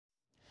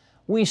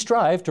We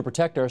strive to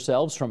protect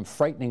ourselves from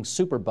frightening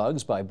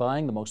superbugs by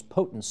buying the most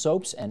potent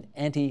soaps and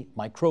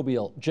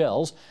anti-microbial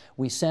gels.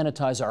 We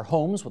sanitize our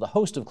homes with a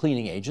host of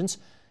cleaning agents.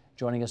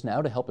 Joining us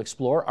now to help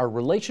explore our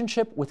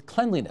relationship with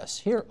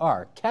cleanliness, here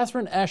are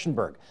Catherine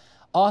Aschenberg,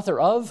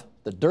 author of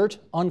The Dirt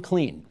on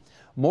Clean;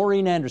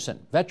 Maureen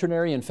Anderson,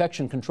 veterinary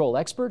infection control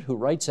expert who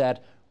writes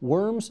at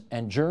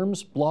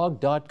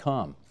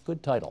wormsandgermsblog.com.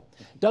 Good title.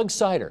 Doug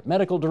Sider,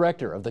 medical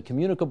director of the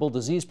Communicable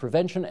Disease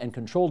Prevention and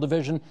Control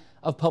Division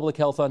of Public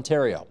Health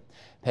Ontario.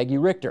 Peggy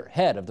Richter,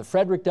 head of the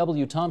Frederick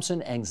W.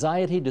 Thompson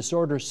Anxiety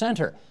Disorder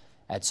Center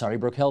at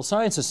Sunnybrook Health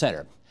Sciences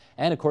Center.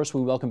 And of course, we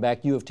welcome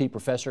back U of T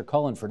professor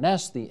Colin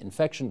Furness, the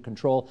infection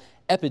control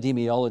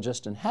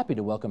epidemiologist, and happy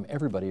to welcome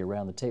everybody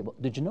around the table.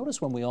 Did you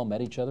notice when we all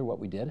met each other what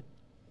we did?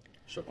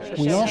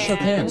 We all shook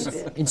hands,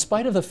 in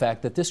spite of the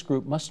fact that this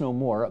group must know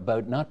more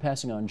about not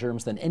passing on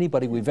germs than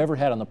anybody we've ever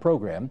had on the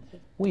program.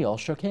 We all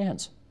shook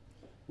hands.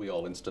 We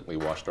all instantly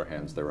washed our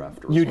hands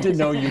thereafter. You did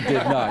no, you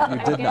did not. You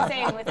did not.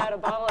 Saying without a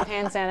bottle of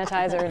hand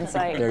sanitizer in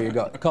sight. There you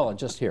go. Colin,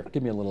 just here.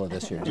 Give me a little of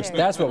this here. Just,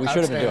 that's what we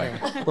should have been doing.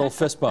 A little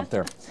fist bump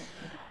there.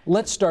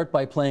 Let's start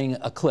by playing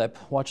a clip,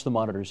 watch the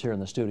monitors here in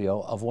the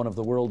studio, of one of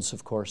the world's,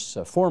 of course,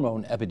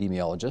 foremost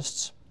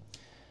epidemiologists.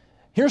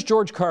 Here's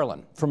George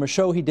Carlin from a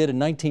show he did in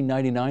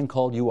 1999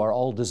 called You Are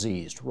All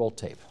Diseased. Roll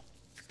tape.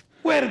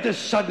 Where did this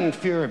sudden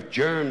fear of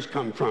germs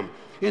come from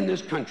in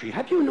this country?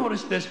 Have you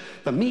noticed this?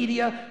 The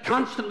media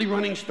constantly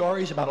running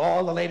stories about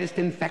all the latest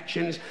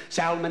infections,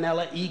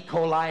 salmonella, E.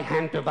 coli,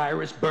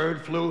 hantavirus,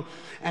 bird flu,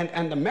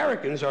 and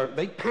Americans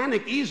they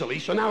panic easily,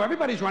 so now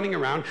everybody's running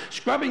around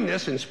scrubbing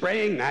this and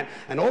spraying that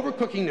and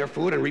overcooking their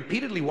food and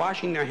repeatedly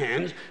washing their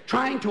hands,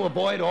 trying to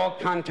avoid all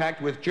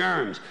contact with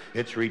germs.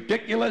 It's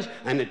ridiculous,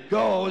 and it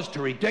goes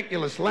to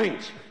ridiculous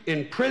lengths.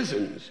 In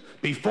prisons,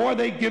 before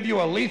they give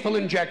you a lethal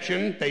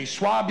injection, they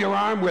swab your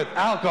arm with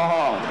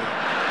alcohol.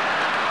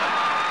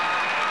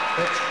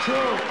 It's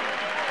true.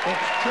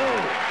 It's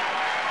true.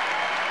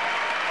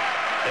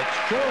 It's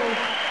true.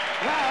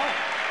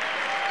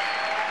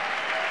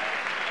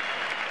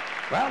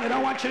 Well, they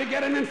don't want you to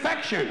get an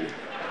infection.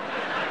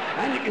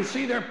 And you can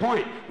see their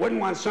point.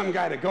 Wouldn't want some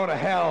guy to go to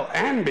hell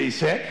and be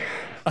sick.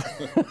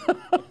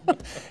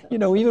 You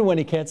know, even when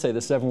he can't say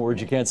the 7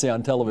 words you can't say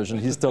on television,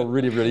 he's still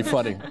really, really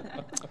funny.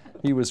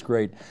 He was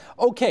great.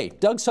 Okay,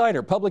 Doug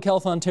Sider, Public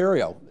Health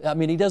Ontario. I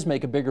mean, he does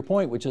make a bigger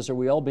point, which is, are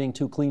we all being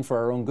too clean for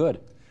our own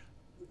good?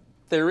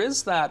 There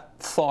is that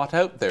thought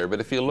out there,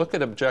 but if you look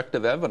at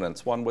objective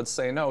evidence, one would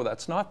say no,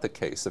 that's not the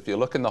case. If you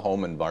look in the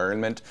home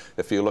environment,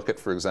 if you look at,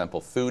 for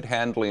example, food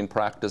handling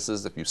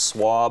practices, if you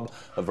swab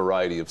a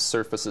variety of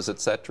surfaces,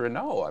 etc.,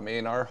 no. I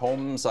mean, our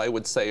homes, I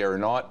would say, are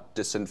not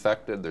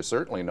disinfected. They're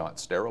certainly not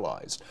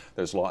sterilized.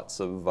 There's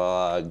lots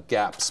of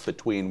gaps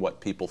between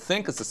what people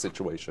think is the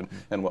situation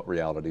and what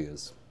reality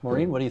is.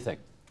 Maureen, what do you think?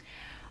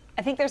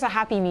 I think there's a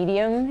happy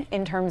medium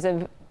in terms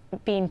of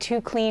being too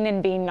clean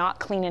and being not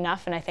clean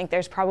enough, and I think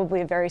there's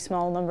probably a very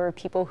small number of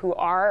people who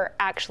are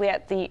actually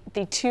at the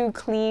too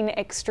clean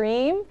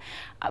extreme.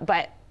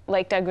 But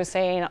like Doug was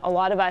saying, a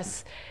lot of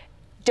us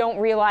don't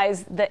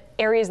realize the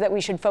areas that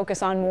we should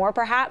focus on more,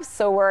 perhaps.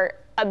 So we're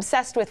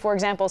obsessed with, for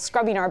example,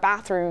 scrubbing our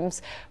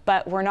bathrooms,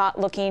 but we're not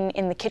looking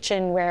in the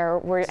kitchen where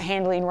we're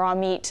handling raw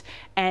meat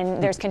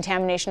and there's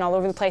contamination all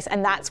over the place,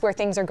 and that's where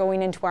things are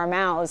going into our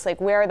mouths.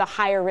 Like, where are the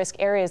higher risk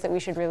areas that we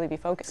should really be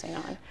focusing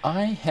on?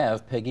 I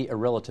have, Peggy, a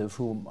relative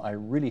whom I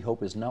really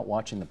hope is not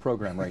watching the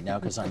program right now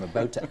because I'm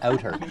about to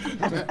out her.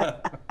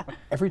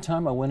 Every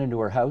time I went into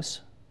her house,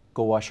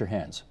 go wash your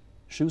hands.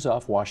 Shoes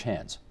off, wash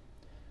hands.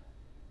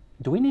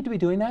 Do we need to be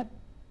doing that?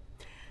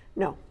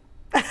 No.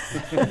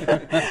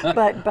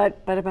 but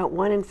about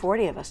 1 in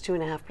 40 of us,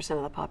 2.5%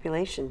 of the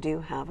population, do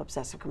have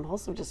obsessive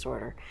compulsive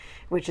disorder,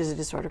 which is a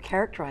disorder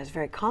characterized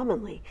very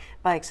commonly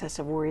by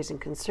excessive worries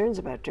and concerns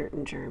about dirt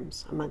and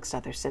germs, amongst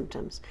other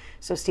symptoms.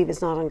 So, Steve,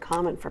 it's not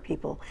uncommon for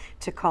people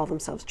to call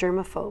themselves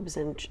germaphobes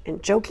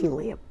and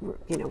jokingly,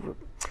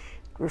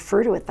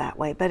 refer to it that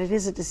way. But it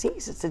is a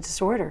disease. It's a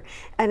disorder,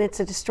 and it's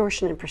a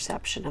distortion in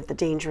perception of the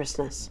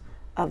dangerousness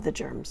of the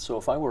germs. So,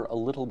 if I were a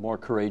little more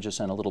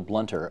courageous and a little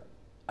blunter,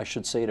 I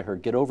should say to her,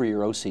 get over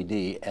your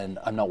OCD, and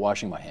I'm not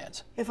washing my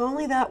hands. If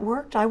only that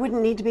worked, I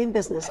wouldn't need to be in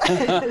business.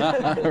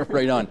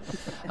 Right on.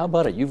 How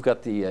about it? You've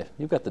got the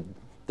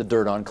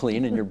dirt on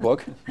clean in your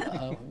book.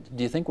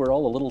 Do you think we're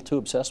all a little too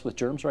obsessed with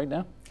germs right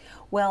now?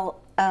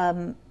 Well,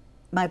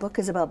 my book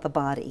is about the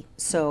body,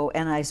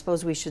 and I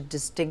suppose we should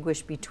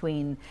distinguish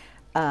between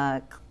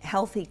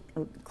healthy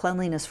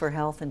cleanliness for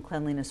health and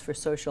cleanliness for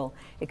social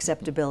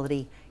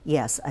acceptability.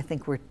 Yes, I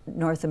think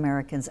North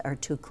Americans are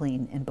too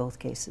clean in both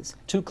cases.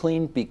 Too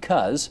clean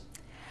because?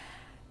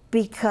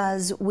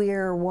 Because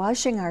we're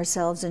washing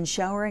ourselves and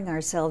showering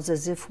ourselves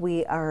as if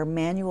we are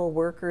manual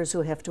workers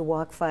who have to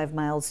walk 5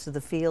 miles to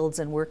the fields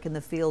and work in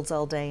the fields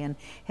all day and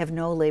have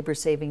no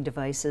labor-saving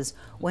devices,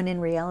 when in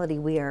reality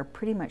we are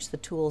pretty much the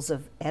tools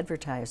of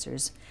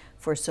advertisers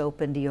for soap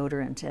and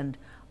deodorant and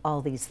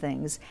all these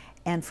things.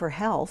 And for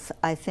health,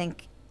 I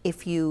think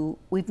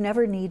we've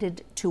never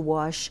needed to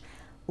wash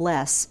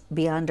less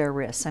beyond our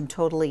wrists. I'm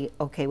totally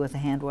okay with the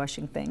hand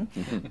washing thing,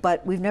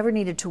 but we've never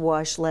needed to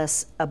wash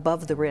less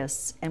above the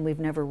wrists, and we've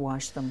never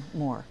washed them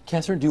more.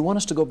 Catherine, do you want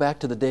us to go back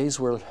to the days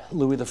where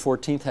Louis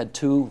XIV had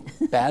 2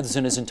 baths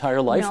in his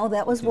entire life? No,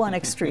 that was one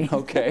extreme.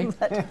 Okay.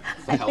 The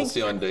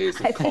halcyon days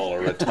of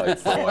cholera,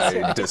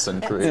 typhoid,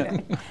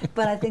 dysentery.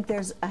 But I think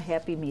there's a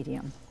happy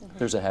medium.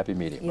 There's a happy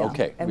medium. Yeah,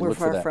 Okay. and we we're look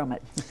for far that. from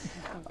it.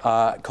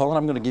 Colin,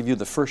 I'm going to give you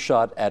the first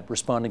shot at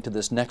responding to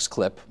this next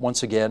clip.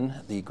 Once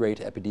again, the great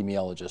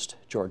epidemiologist,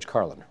 George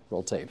Carlin.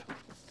 Roll tape.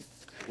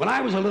 When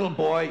I was a little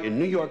boy in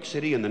New York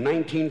City in the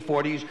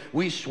 1940s,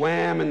 we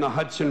swam in the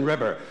Hudson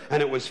River,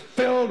 and it was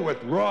filled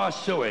with raw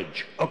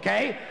sewage,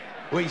 okay?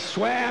 We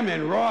swam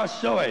in raw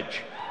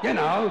sewage, you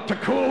know, to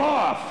cool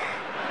off.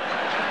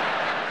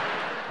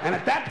 And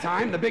at that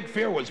time, the big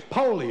fear was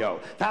polio.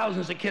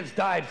 Thousands of kids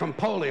died from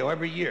polio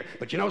every year.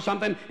 But you know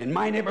something? In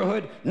my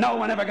neighborhood, no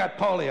one ever got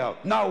polio.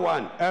 No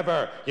one,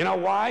 ever. You know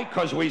why?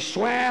 Because we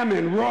swam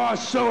in raw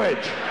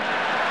sewage.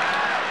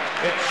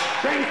 It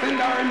strengthened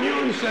our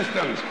immune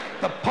systems.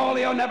 The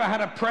polio never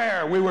had a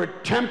prayer. We were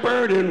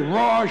tempered in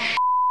raw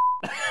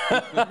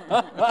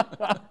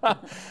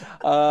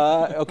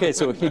Okay,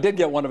 so he did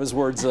get one of his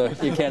words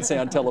you can't say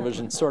on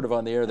television, sort of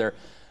on the air there.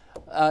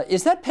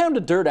 Is that pound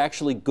of dirt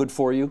actually good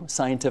for you,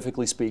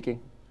 scientifically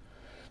speaking?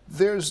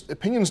 There's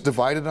opinions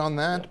divided on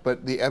that,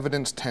 but the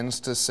evidence tends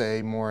to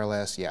say more or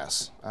less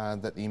yes,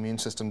 that the immune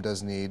system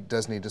does need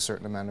a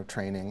certain amount of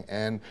training.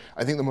 And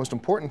I think the most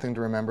important thing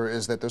to remember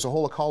is that there's a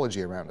whole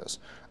ecology around us.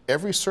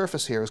 Every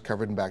surface here is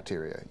covered in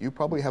bacteria. You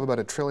probably have about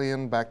 1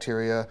 trillion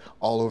bacteria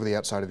all over the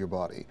outside of your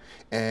body.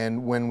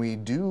 And when we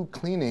do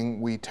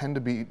cleaning, it tends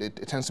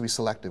to be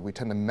selective. We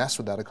tend to mess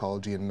with that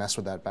ecology and mess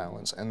with that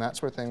balance. And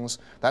that's where things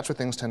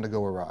tend to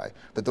go awry.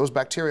 But those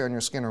bacteria on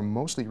your skin are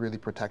mostly really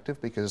protective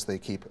because they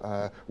keep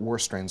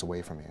worse strains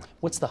away from you.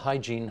 What's the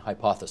hygiene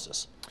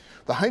hypothesis?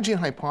 The hygiene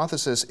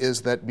hypothesis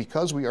is that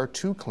because we are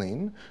too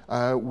clean,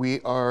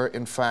 we are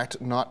in fact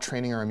not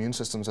training our immune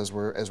systems as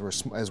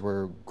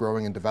we're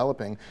growing and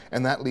developing,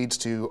 and that leads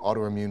to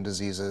autoimmune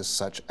diseases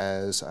such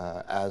as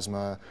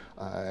asthma,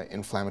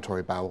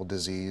 inflammatory bowel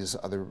disease,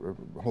 a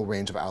whole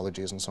range of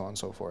allergies, and so on and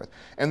so forth.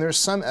 And there's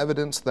some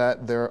evidence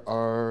that there's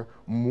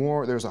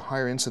a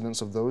higher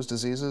incidence of those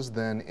diseases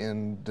than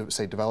in,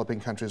 say, developing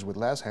countries with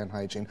less hand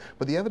hygiene,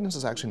 but the evidence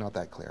is actually not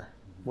that clear.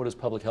 What does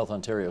Public Health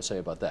Ontario say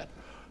about that?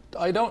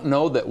 I don't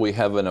know that we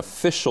have an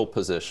official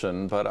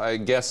position, but I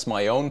guess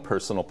my own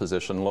personal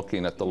position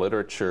looking at the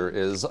literature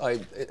is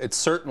it's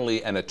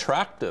certainly an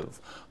attractive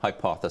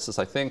hypothesis.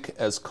 I think,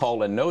 as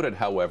Colin noted,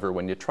 however,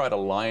 when you try to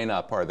line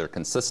up, are there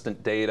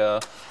consistent data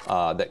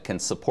that can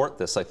support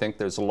this, I think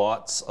there's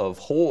lots of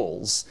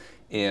holes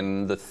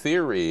in the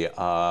theory.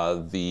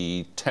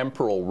 The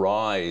temporal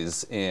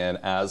rise in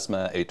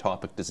asthma,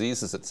 atopic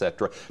diseases,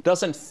 etc.,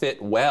 doesn't fit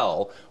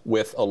well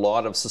with a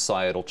lot of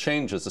societal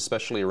changes,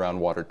 especially around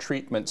water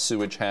treatment,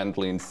 sewage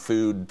handling,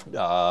 food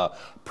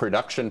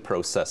production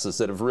processes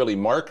that have really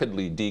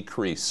markedly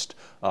decreased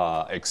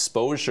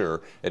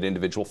exposure at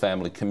individual,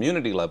 family,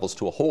 community levels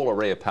to a whole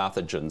array of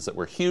pathogens that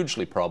were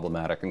hugely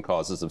problematic and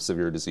causes of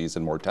severe disease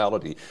and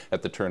mortality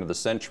at the turn of the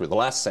century, the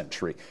last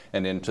century,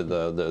 and into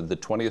the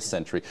 20th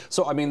century.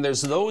 So, I mean,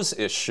 there's those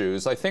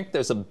issues. I think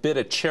there's a bit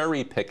of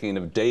cherry picking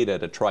of data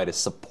to try to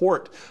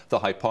support the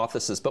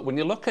hypothesis. But when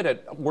you look at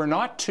it, we're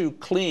not too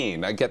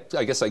clean. I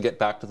guess I get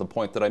back to the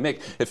point that I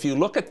make. If you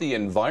look at the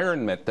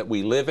environment that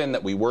we live in,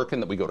 that we work in,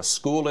 that we go to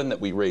school in, that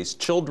we raise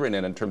children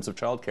in terms of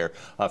childcare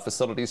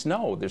facilities,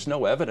 no, there's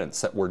no evidence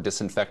that we're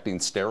disinfecting,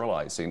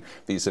 sterilizing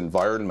these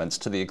environments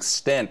to the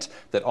extent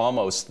that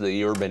almost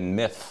the urban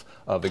myth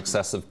of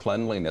excessive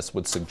cleanliness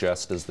would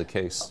suggest is the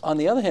case. On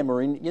the other hand,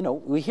 Maureen, you know,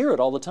 we hear it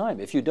all the time.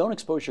 If you don't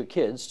expose your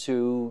kids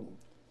to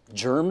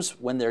germs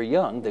when they're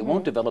young, they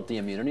won't develop the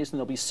immunities and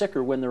they'll be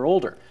sicker when they're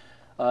older.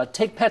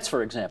 Take pets,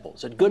 for example.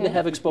 Is it good to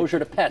have exposure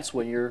to pets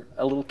when you're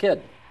a little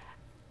kid?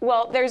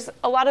 Well, there's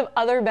a lot of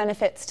other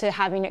benefits to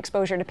having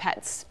exposure to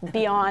pets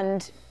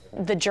beyond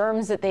the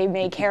germs that they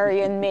may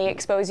carry and may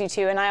expose you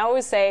to. And I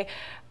always say,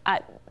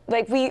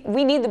 like,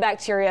 we need the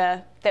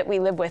bacteria that we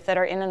live with that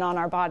are in and on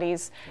our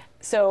bodies.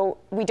 So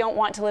we don't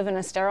want to live in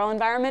a sterile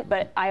environment,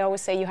 but I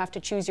always say you have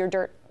to choose your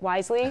dirt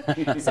wisely.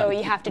 So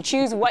you have to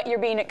choose what you're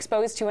being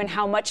exposed to and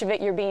how much of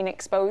it you're being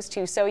exposed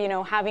to. So, you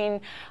know,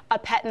 having a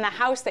pet in the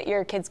house that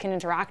your kids can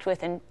interact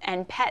with and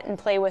pet and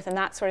play with and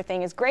that sort of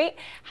thing is great.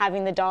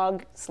 Having the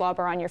dog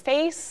slobber on your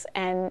face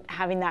and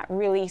having that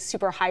really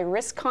super high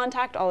risk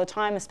contact all the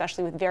time,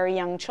 especially with very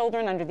young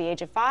children under the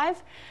age of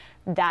 5,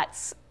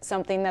 that's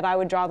something that I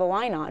would draw the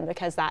line on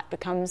because that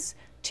becomes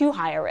too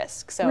high a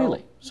risk. So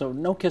really? So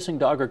no kissing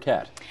dog or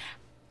cat?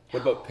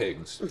 What about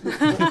pigs? What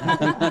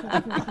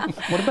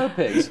about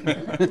pigs?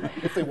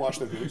 If they wash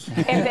their hooves.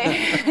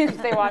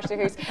 If they wash their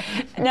hooves.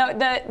 No,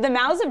 the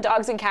mouths of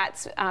dogs and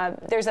cats,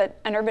 there's an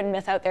urban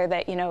myth out there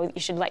that, you know, you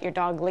should let your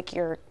dog lick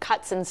your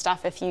cuts and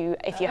stuff if you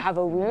have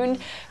a wound,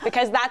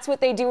 because that's what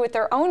they do with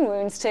their own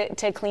wounds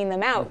to clean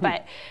them out.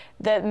 But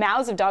the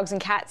mouths of dogs and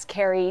cats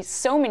carry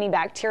so many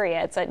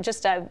bacteria. It's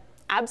just a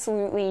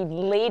absolutely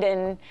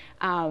laden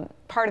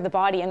part of the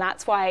body, and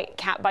that's why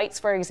cat bites,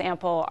 for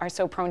example, are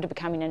so prone to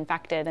becoming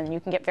infected, and you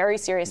can get very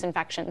serious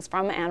infections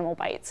from animal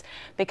bites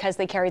because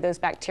they carry those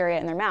bacteria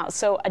in their mouths.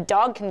 So a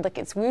dog can lick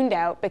its wound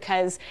out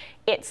because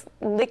it's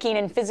licking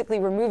and physically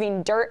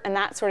removing dirt and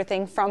that sort of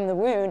thing from the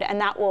wound, and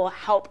that will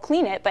help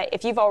clean it. But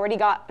if you've already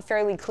got a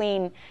fairly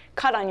clean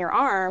cut on your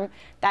arm,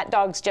 that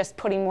dog's just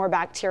putting more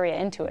bacteria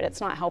into it.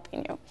 It's not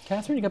helping you.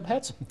 Catherine, you got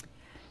pets?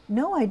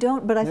 No, I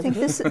don't, but I think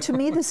this, to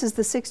me, this is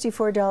the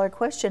 $64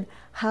 question.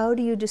 How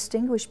do you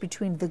distinguish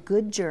between the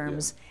good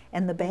germs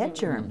and the bad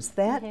germs?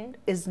 That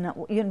is not,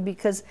 you know,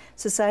 because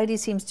society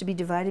seems to be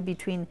divided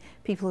between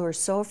people who are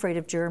so afraid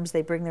of germs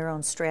they bring their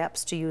own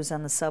straps to use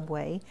on the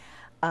subway,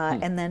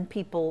 and then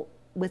people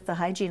with the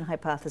hygiene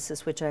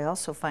hypothesis, which I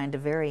also find a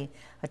very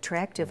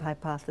attractive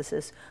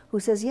hypothesis, who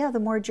says, yeah, the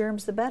more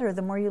germs, the better.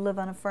 The more you live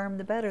on a farm,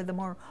 the better. The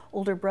more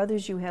older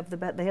brothers you have, the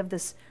better. They have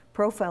this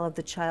profile of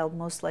the child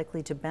most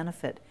likely to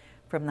benefit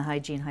from the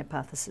hygiene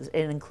hypothesis.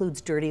 It includes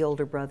dirty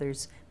older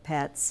brothers,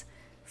 pets,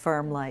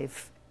 farm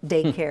life,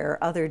 daycare,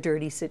 other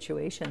dirty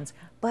situations.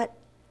 But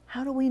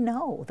how do we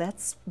know?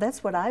 That's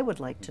what I would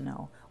like to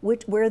know.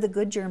 Where are the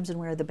good germs and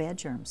where are the bad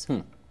germs?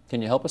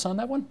 Can you help us on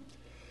that one?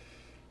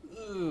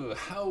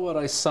 How would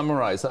I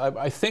summarize?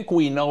 I think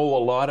we know a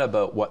lot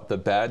about what the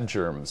bad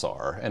germs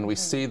are, and we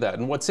see that.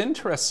 And what's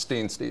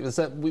interesting, Steve, is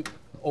that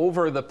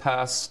over the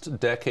past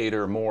decade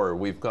or more,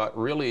 we've got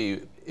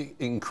really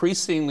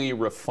increasingly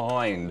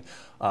refined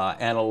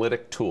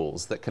analytic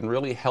tools that can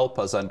really help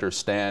us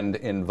understand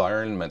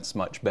environments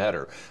much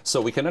better. So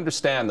we can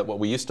understand that what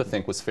we used to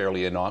think was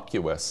fairly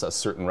innocuous,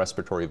 certain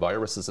respiratory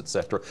viruses,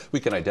 etc.,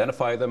 we can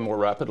identify them more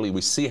rapidly.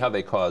 We see how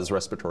they cause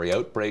respiratory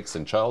outbreaks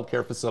in child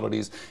care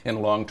facilities,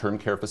 in long-term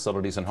care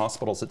facilities, in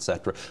hospitals,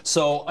 etc.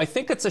 So I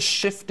think it's a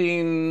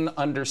shifting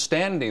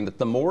understanding that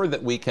the more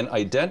that we can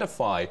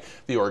identify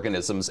the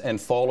organisms and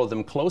follow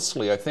them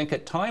closely, I think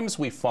at times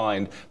we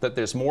find that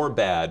there's more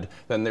bad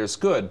than there's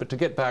good. But to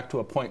get back to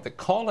a point that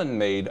Colin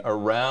made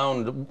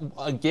around,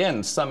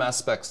 again, some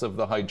aspects of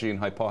the hygiene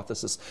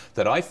hypothesis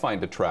that I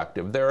find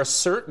attractive, there are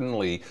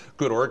certainly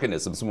good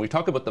organisms. When we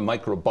talk about the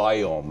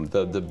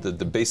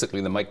microbiome, basically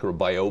the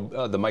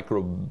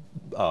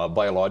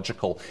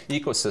microbiological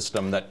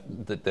ecosystem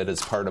that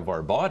is part of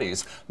our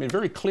bodies, I mean,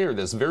 very clear,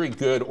 there's very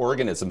good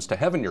organisms to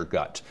have in your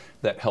gut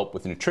that help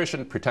with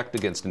nutrition, protect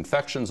against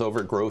infections,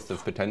 overgrowth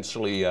of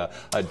potentially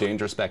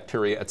dangerous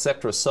bacteria,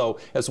 etc. So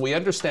as we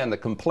understand the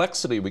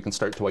complexity, we can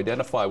start to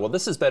identify, well,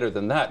 this is better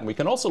than that. And we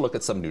can also look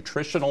at some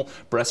nutritional,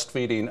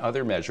 breastfeeding,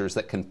 other measures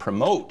that can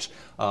promote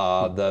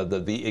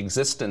the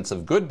existence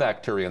of good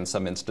bacteria in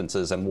some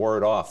instances and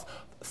ward off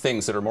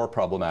things that are more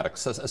problematic,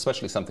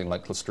 especially something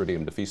like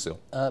Clostridium difficile.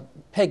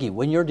 Peggy,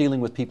 when you're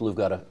dealing with people who've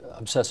got an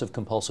obsessive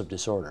compulsive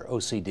disorder,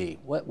 OCD,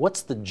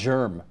 what's the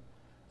germ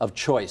of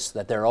choice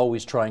that they're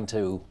always trying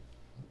to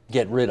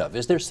get rid of?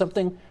 Is there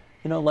something,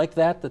 like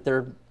that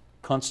they're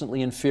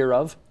constantly in fear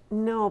of?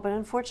 No, but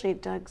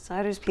unfortunately, Doug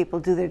Sider's people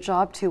do their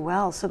job too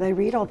well, so they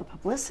read all the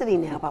publicity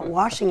now about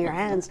washing your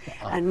hands,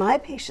 and my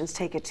patients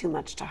take it too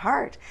much to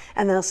heart.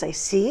 And they'll say,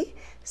 see,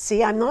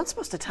 I'm not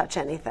supposed to touch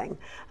anything.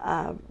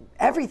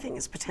 Everything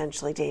is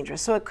potentially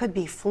dangerous. So it could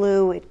be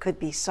flu, it could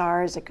be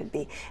SARS, it could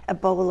be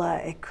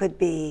Ebola, it could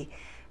be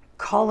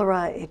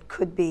cholera, it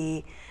could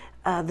be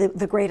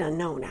the great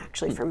unknown,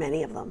 actually, for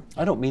many of them.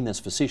 I don't mean this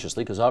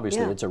facetiously, because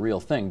obviously it's a real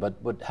thing,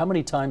 but how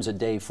many times a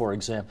day, for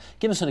example?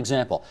 Give us an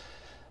example.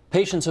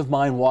 Patients of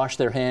mine wash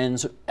their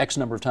hands X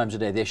number of times a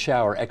day. They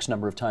shower X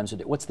number of times a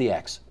day. What's the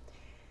X?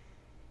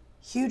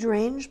 Huge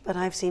range, but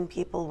I've seen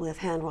people with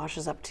hand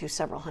washes up to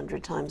several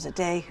hundred times a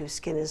day whose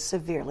skin is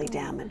severely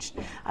damaged.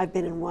 I've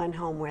been in one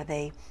home where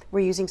they were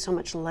using so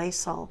much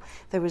Lysol,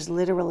 there was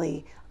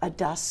literally a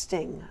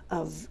dusting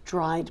of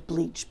dried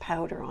bleach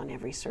powder on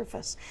every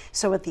surface.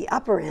 So at the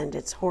upper end,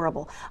 it's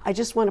horrible. I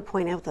just want to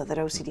point out, though, that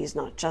OCD is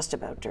not just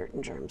about dirt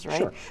and germs, right?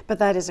 Sure. But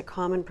that is a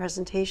common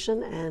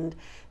presentation, and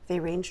they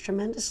range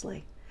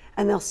tremendously.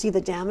 And they'll see the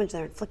damage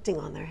they're inflicting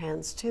on their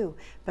hands too,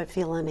 but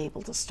feel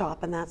unable to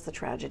stop, and that's the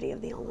tragedy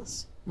of the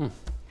illness.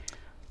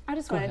 I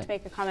just wanted to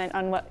make a comment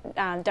on what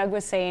Doug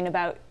was saying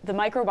about the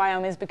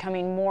microbiome is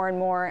becoming more and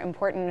more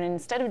important, and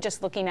instead of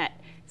just looking at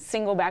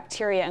single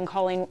bacteria and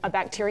calling a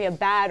bacteria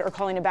bad or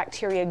calling a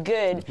bacteria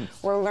good,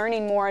 we're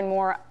learning more and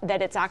more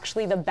that it's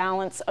actually the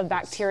balance of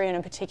bacteria in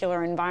a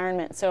particular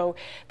environment. So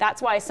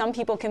that's why some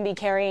people can be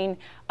carrying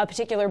a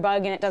particular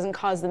bug and it doesn't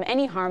cause them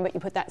any harm, but you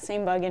put that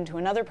same bug into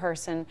another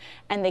person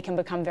and they can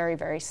become very,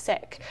 very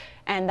sick.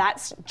 And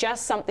that's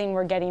just something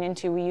we're getting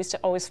into. We used to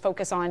always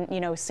focus on,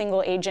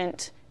 single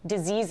agent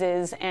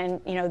diseases,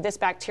 and this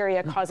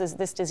bacteria causes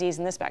this disease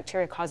and this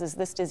bacteria causes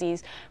this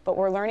disease, but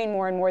we're learning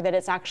more and more that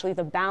it's actually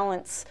the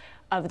balance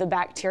of the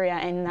bacteria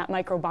and that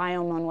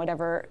microbiome on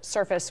whatever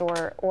surface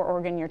or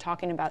organ you're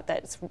talking about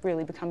that's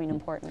really becoming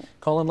important.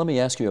 Colin, let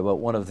me ask you about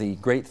one of the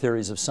great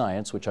theories of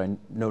science, which I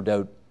no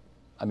doubt,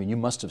 you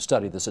must have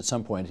studied this at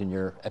some point in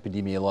your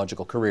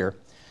epidemiological career,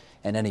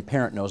 and any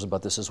parent knows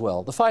about this as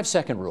well. The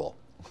 5-second rule.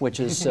 which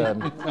is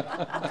the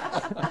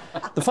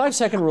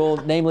 5-second rule,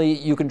 namely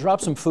you can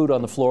drop some food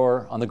on the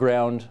floor, on the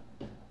ground,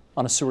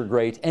 on a sewer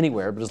grate,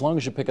 anywhere, but as long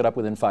as you pick it up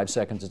within 5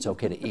 seconds, it's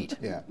okay to eat.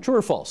 Yeah. True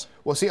or false?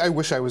 Well, see, I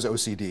wish I was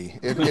OCD.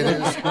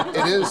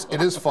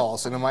 It is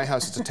false, and in my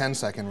house, it's a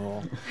 10-second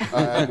rule.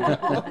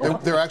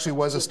 There actually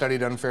was a study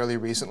done fairly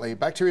recently.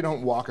 Bacteria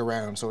don't walk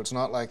around, so it's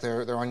not like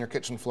they're on your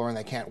kitchen floor and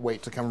they can't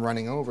wait to come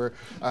running over.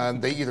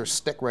 They either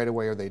stick right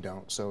away or they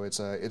don't. So it's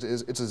a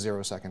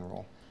 0-second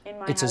rule.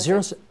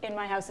 In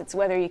my house, it's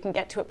whether you can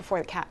get to it before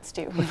the cats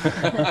do.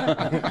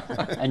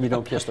 And you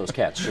don't kiss those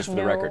cats, just for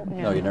the record.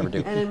 No, you never do.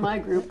 And in my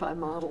group, I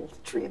modeled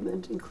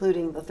treatment,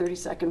 including the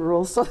 30-second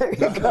rule, so there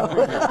you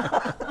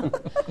go.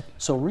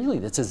 So really,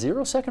 that's a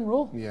 0-second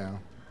rule? Yeah.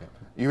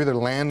 You either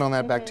land on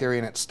that bacteria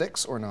and it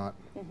sticks or not.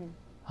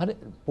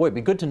 Boy, it'd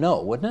be good to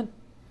know, wouldn't it?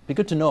 Be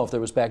good to know if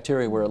there was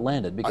bacteria where it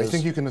landed. Because I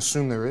think you can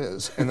assume there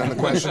is, and then the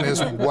question is,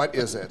 what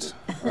is it,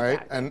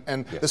 right?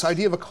 And this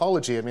idea of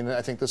ecology. I mean,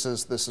 I think this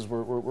is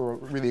we're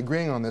really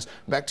agreeing on this.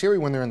 Bacteria,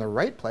 when they're in the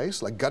right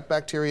place, like gut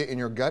bacteria in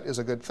your gut, is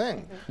a good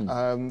thing.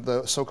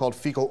 The so-called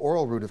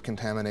fecal-oral route of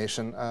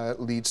contamination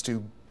leads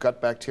to gut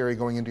bacteria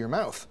going into your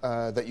mouth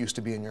that used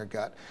to be in your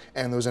gut,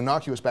 and those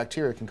innocuous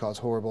bacteria can cause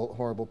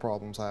horrible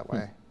problems that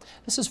way.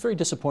 This is very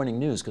disappointing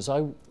news, because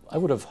I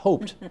would have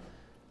hoped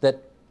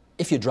that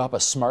if you drop a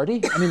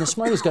Smartie, I mean, the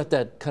Smartie's got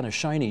that kind of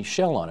shiny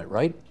shell on it,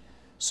 right?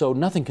 So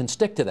nothing can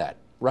stick to that,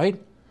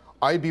 right?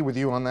 I'd be with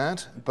you on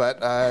that, but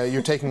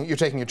you're taking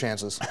your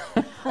chances.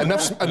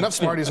 enough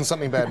Smarties and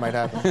something bad might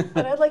happen.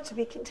 But I'd like to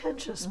be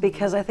contentious,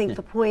 because I think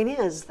the point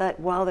is that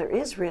while there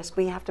is risk,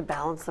 we have to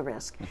balance the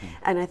risk.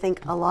 And I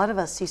think a lot of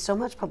us see so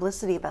much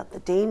publicity about the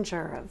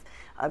danger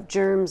of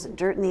germs and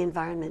dirt in the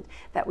environment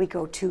that we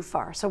go too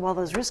far. So while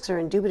those risks are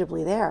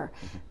indubitably there,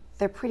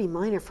 they're pretty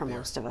minor for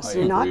most of us.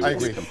 I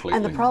agree completely.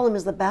 And the problem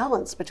is the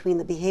balance between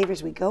the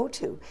behaviors we go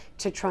to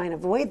try and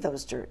avoid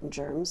those dirt and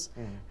germs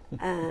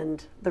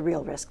and the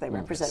real risk they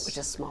represent, which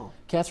is small.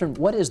 Catherine,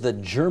 what is the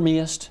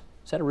germiest,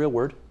 is that a real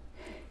word?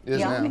 It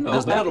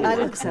is now.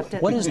 I'd accept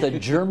it. What is the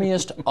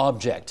germiest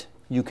object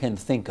you can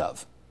think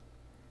of?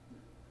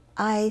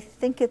 I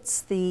think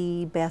it's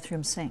the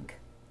bathroom sink.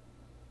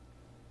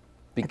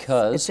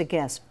 Because? It's a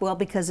guess. Well,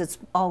 because it's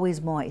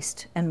always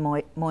moist, and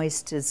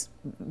moist is,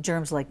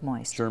 germs like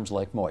moist. Germs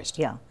like moist.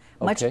 Yeah.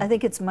 Okay. I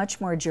think it's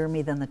much more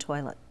germy than the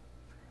toilet.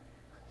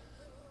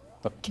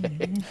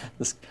 Okay.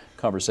 This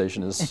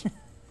conversation is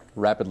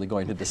rapidly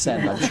going to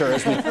descend, I'm sure,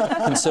 as we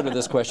consider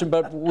this question,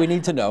 but we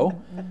need to know.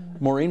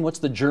 Maureen, what's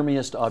the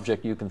germiest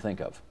object you can think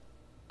of?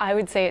 I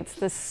would say it's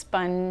the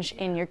sponge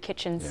in your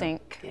kitchen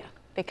sink,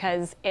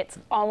 because it's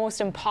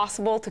almost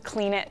impossible to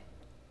clean it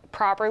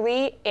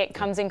properly. It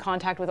comes in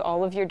contact with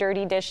all of your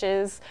dirty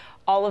dishes,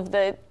 all of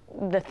the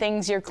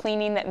things you're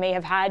cleaning that may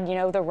have had, you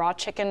know, the raw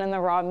chicken and the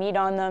raw meat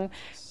on them,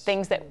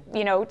 things that,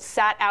 you know,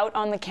 sat out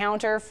on the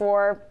counter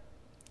for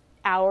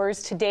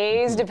hours to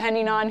days,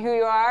 depending on who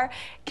you are,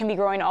 can be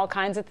growing all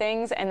kinds of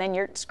things, and then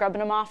you're scrubbing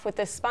them off with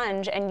this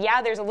sponge. And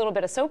yeah, there's a little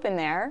bit of soap in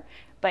there,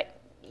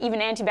 but even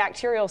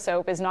antibacterial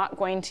soap is not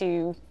going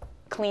to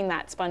clean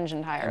that sponge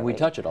entirely. And we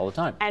touch it all the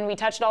time. And we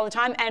touch it all the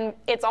time, and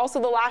it's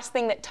also the last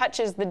thing that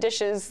touches the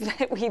dishes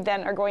that we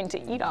then are going to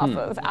eat off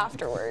of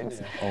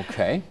afterwards.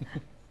 Okay.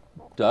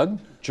 Doug,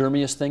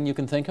 germiest thing you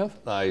can think of?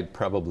 I'd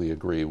probably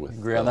agree with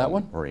on that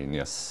one? Maureen,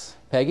 yes.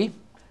 Peggy?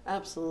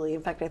 Absolutely.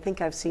 In fact, I think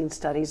I've seen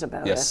studies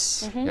about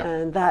it. Yeah.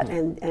 And that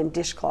and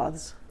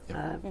dishcloths.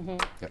 Yeah,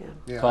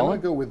 I'm going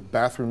to go with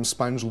bathroom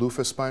sponge,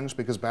 loofah sponge,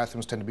 because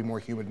bathrooms tend to be more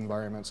humid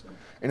environments.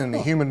 And in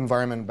the humid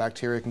environment,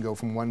 bacteria can go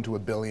from 1 to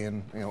 1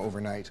 billion, you know,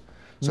 overnight.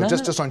 So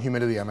just on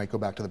humidity, I might go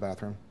back to the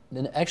bathroom.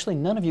 And actually,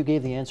 none of you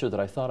gave the answer that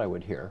I thought I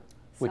would hear,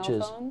 which Cell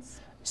is phones?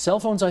 cell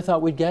phones. I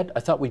thought we'd get.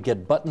 I thought we'd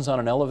get buttons on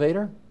an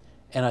elevator,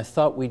 and I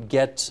thought we'd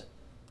get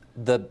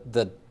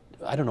the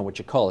I don't know what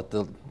you call it,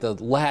 the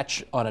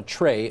latch on a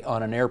tray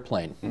on an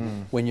airplane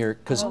when you're,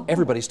 because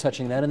everybody's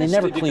touching that and they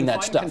never clean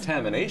that stuff. You can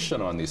find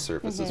contamination on these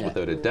surfaces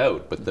without a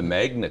doubt, but the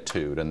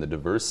magnitude and the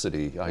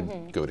diversity,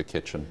 I'd go to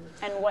kitchen.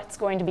 And what's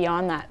going to be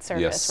on that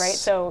surface, right?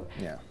 So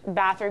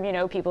bathroom, you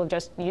know, people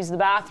just use the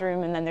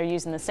bathroom and then they're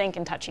using the sink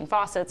and touching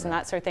faucets and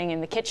that sort of thing.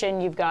 In the kitchen,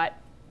 you've got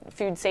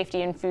food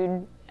safety and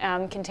food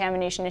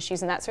contamination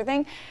issues and that sort of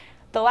thing.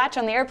 The latch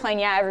on the airplane,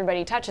 yeah,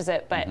 everybody touches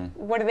it, but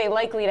what are they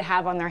likely to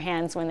have on their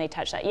hands when they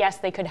touch that? Yes,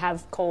 they could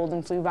have cold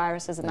and flu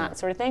viruses and that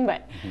sort of thing,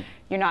 but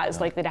you're not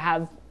as likely to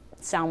have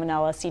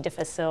salmonella, C.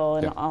 difficile,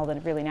 and all the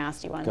really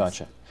nasty ones.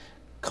 Gotcha.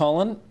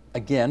 Colin,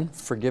 again,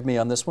 forgive me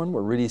on this one.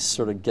 We're really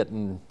sort of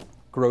getting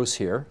gross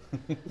here.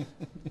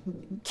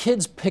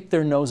 Kids pick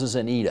their noses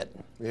and eat it.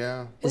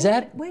 Yeah. Is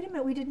that? Wait a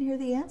minute, we didn't hear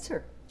the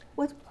answer.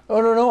 What? Oh,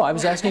 no, I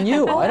was asking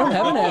you. I don't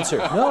have an answer.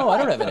 No, I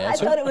don't have an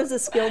answer. I thought it was a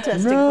skill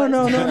testing No,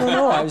 question.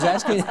 no, I was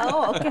asking.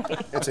 Oh, okay.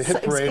 It's a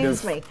hit parade of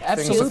Excuse me. things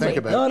Absolutely. to think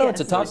about. No,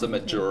 it's a top. There's a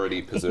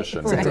majority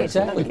position. Right.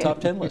 Exactly, top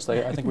 10 list.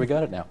 I think we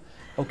got it now.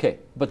 Okay,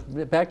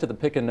 but back to the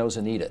pick a nose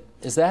and eat it.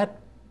 Is that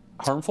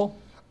harmful?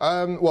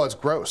 Well, it's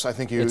gross. I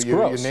think you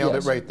nailed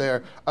it right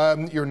there.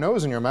 Your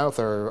nose and your mouth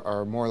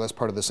are more or less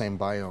part of the same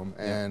biome,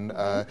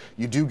 and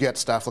you do get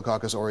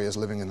Staphylococcus aureus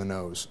living in the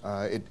nose.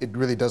 It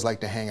really does like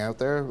to hang out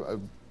there.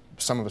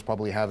 Some of us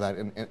probably have that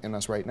in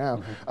us right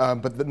now,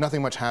 but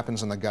nothing much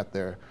happens in the gut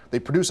there. They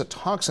produce a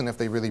toxin if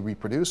they really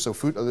reproduce, so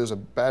there's a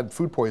bad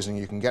food poisoning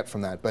you can get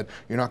from that, but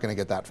you're not going to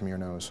get that from your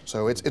nose.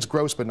 So it's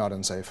gross but not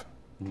unsafe.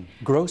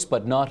 Gross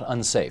but not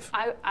unsafe.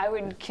 I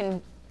would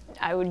You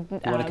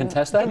want to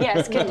contest that?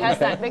 Yes, contest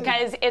that,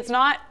 because it's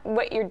not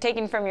what you're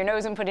taking from your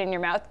nose and put it in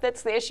your mouth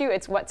that's the issue.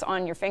 It's what's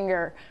on your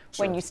finger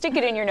when you stick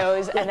it in your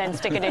nose and then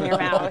stick it in your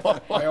mouth.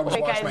 I always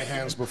wash my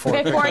hands before.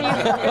 Before you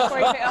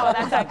oh,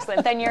 that's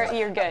excellent. Then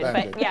you're good.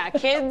 But yeah,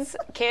 kids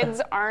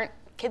are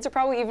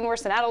probably even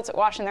worse than adults at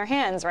washing their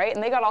hands, right?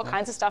 And they got all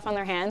kinds of stuff on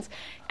their hands.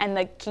 And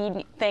the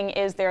key thing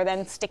is they're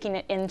then sticking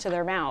it into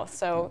their mouth.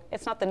 So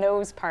it's not the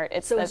nose part,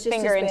 it's the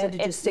finger into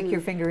it. Just stick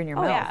your finger in your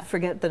mouth. Yeah.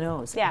 Forget the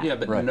nose. Yeah,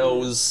 but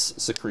nose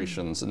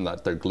secretions, and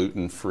that they're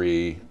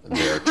gluten-free,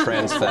 they're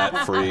trans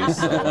fat-free,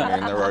 so I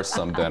mean, there are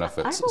some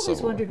benefits. I've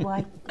always wondered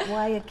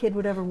why a kid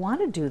would ever want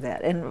to do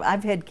that. And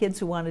I've had kids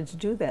who wanted to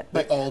do that.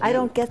 But I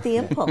don't get the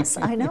impulse.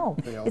 I know.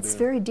 It's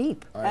very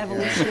deep.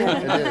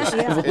 Evolutionary. It is.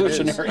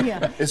 Evolutionary.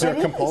 Yeah. Is there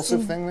a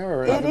compulsive thing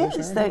there? Or it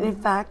is. That in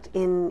fact,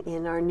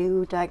 in our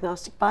new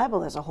diagnostic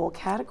Bible, there's a whole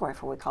category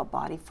for what we call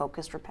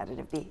body-focused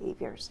repetitive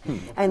behaviors.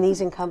 And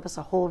these encompass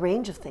a whole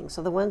range of things.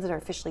 So the ones that are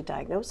officially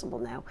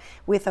diagnosable now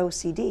with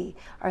OCD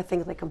are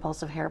things like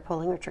compulsive hair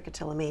pulling or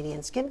trichotillomania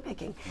and skin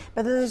picking.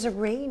 But then there's a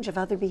range of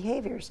other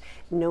behaviors: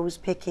 nose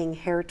picking,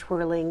 hair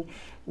twirling,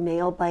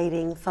 nail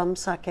biting, thumb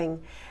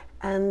sucking.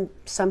 And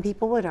some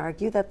people would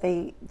argue that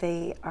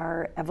they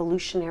are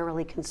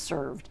evolutionarily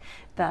conserved,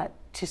 that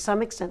to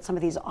some extent some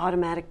of these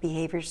automatic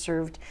behaviors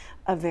served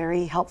a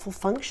very helpful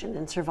function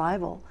in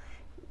survival.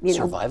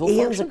 Survival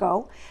eons function?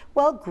 ago.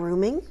 Well,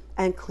 grooming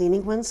and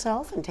cleaning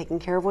oneself and taking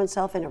care of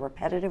oneself in a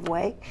repetitive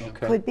way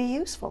could be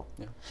useful.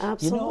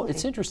 Absolutely. You know,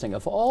 it's interesting.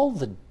 Of all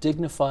the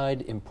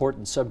dignified,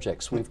 important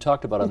subjects we've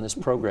talked about on this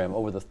program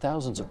over the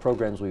thousands of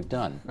programs we've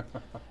done,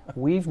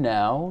 we've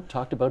now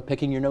talked about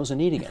picking your nose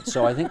and eating it.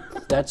 So I think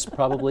that's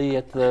probably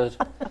it's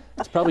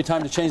probably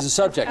time to change the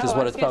subject is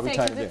what it's probably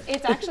time to do.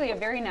 It's actually a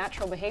very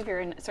natural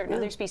behavior in certain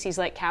other species,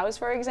 like cows,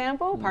 for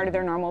example. Part of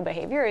their normal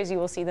behavior is you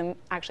will see them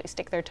actually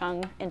stick their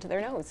tongue into their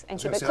nose and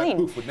keep it clean.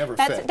 That poof would never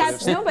fit.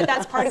 But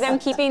that's part of them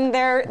keeping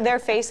their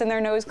face and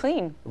their nose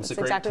clean. It's a It's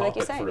great exactly like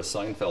you topic say. for a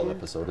Seinfeld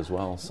episode as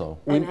well. So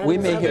We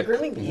may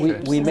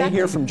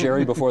hear from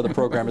Jerry before the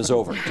program is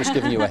over. Just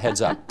giving you a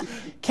heads up.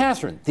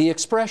 Catherine, the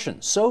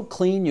expression "so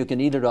clean you can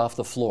eat it off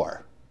the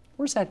floor,"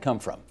 where's that come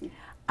from?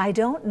 I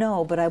don't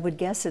know, but I would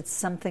guess it's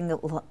something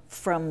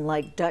from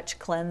like Dutch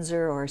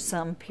cleanser or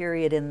some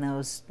period in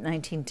those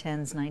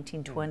 1910s,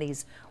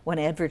 1920s when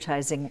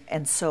advertising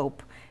and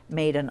soap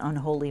made an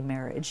unholy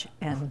marriage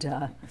and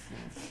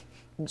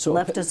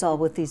left us all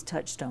with these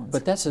touchstones.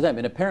 But that's it. I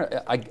mean, apparently,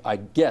 I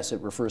guess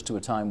it refers to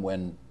a time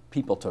when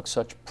people took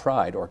such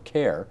pride or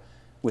care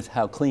with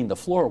how clean the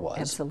floor was.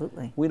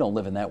 Absolutely. We don't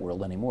live in that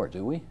world anymore,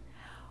 do we?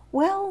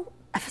 Well,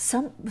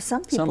 some people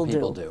do. Some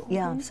people do.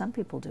 Yeah, some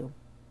people do.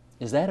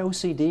 Is that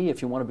OCD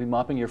if you want to be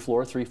mopping your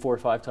floor 3, 4,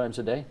 5 times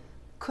a day?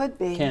 Could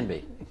be. Can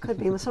be. Could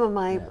be. Some of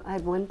my, I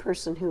had one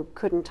person who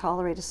couldn't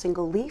tolerate a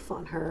single leaf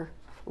on her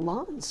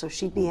lawn, so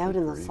she'd be out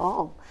in the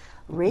fall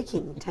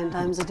raking 10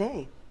 times a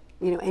day.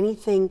 You know,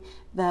 anything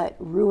that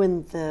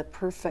ruined the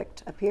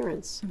perfect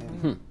appearance.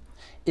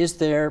 Is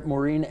there,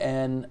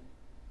 Maureen,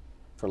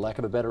 for lack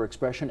of a better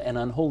expression, an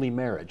unholy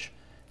marriage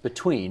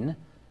between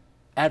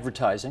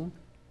advertising,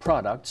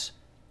 products,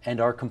 and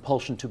our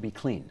compulsion to be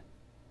clean?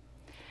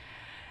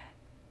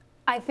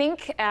 I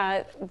think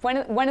one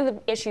of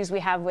the issues we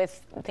have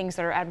with things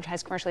that are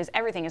advertised commercially is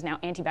everything is now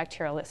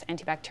antibacterial this,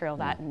 antibacterial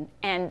that,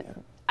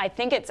 and I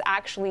think it's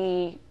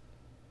actually,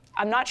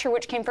 I'm not sure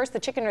which came first, the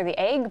chicken or the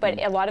egg,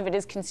 but a lot of it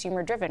is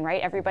consumer driven,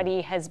 right? Everybody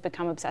has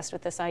become obsessed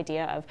with this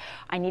idea of,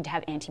 I need to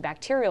have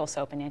antibacterial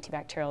soap and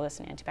antibacterial this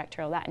and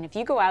antibacterial that. And if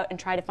you go out and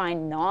try to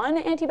find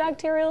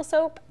non-antibacterial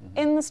soap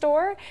in the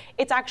store,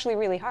 it's actually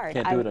really hard.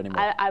 Can't do it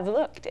anymore. I've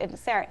looked,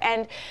 it's there.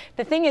 And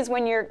the thing is,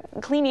 when you're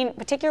cleaning,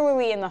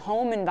 particularly in the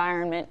home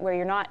environment where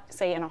you're not,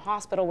 say, in a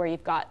hospital where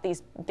you've got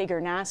these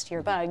bigger,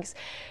 nastier bugs,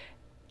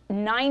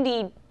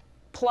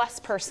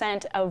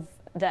 90+% of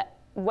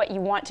what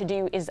you want to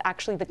do is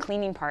actually the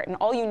cleaning part, and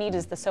all you need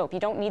is the soap. You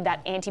don't need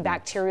that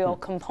antibacterial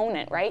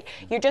component, right?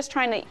 You're just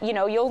trying to,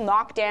 you'll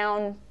knock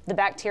down the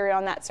bacteria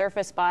on that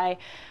surface by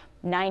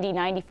 90,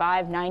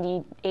 95,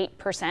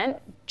 98%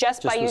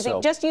 just by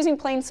using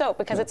plain soap,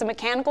 because it's a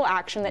mechanical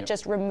action that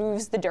just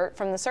removes the dirt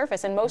from the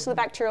surface, and most of the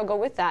bacteria go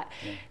with that.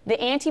 The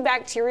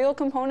antibacterial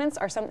components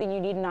are something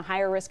you need in a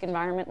higher risk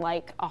environment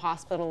like a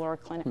hospital or a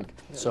clinic.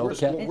 So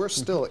we're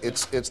still,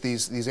 it's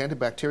these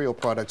antibacterial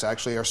products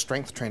actually are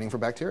strength training for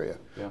bacteria.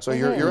 So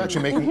you're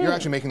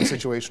actually making the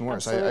situation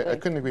worse. I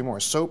couldn't agree more.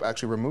 Soap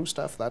actually removes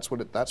stuff. That's what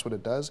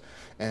it does.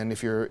 And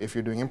if you're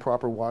doing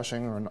improper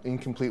washing or an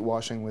incomplete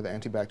washing with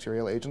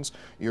antibacterial agents,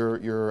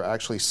 germs, you're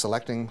actually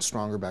selecting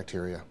stronger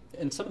bacteria.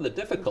 And some of the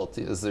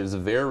difficulty is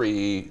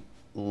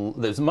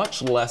there's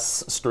much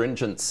less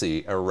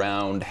stringency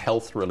around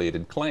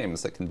health-related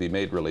claims that can be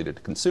made related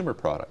to consumer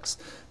products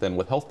than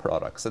with health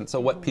products. And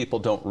so what people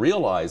don't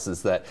realize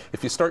is that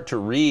if you start to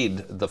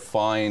read the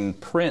fine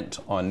print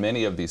on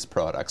many of these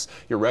products,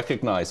 you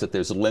recognize that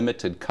there's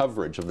limited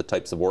coverage of the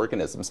types of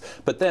organisms.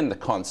 But then the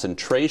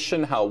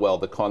concentration, how well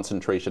the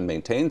concentration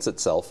maintains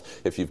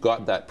itself, if you've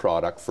got that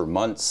product for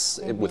months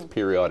with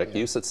periodic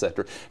use,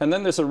 etc. And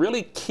then there's a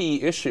really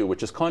key issue,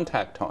 which is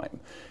contact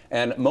time.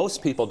 And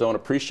most people don't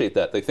appreciate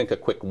that. They think a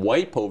quick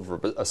wipe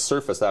over a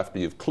surface after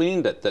you've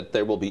cleaned it, that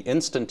there will be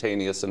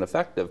instantaneous and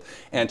effective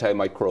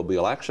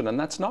antimicrobial action, and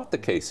that's not the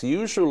case.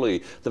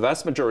 Usually, the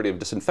vast majority of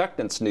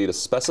disinfectants need a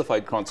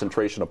specified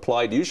concentration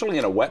applied, usually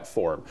in a wet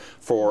form,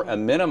 for a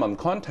minimum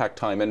contact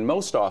time, and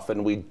most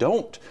often we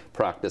don't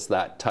practice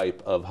that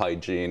type of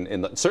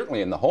hygiene,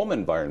 certainly in the home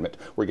environment.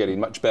 We're getting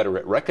much better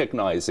at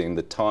recognizing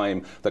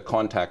the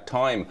contact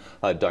time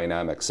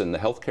dynamics in the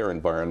healthcare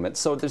environment.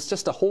 So there's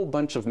just a whole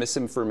bunch of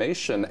misinformation,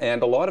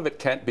 and a lot of it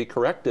can't be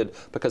corrected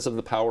because of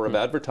the power of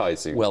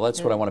advertising. Well,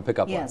 that's what I want to pick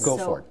up on. Go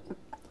for it.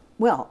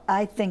 Well,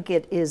 I think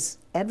it is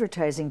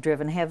advertising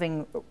driven.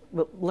 Having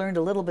learned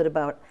a little bit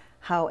about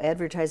how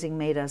advertising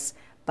made us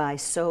buy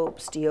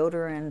soaps,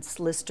 deodorants,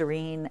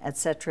 Listerine, et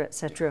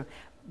cetera,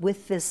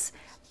 with this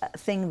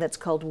thing that's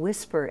called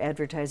whisper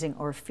advertising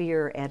or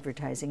fear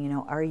advertising. You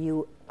know, are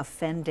you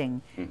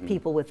offending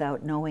people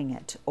without knowing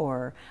it?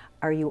 Or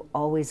are you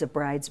always a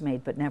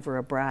bridesmaid but never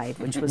a bride,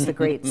 which was the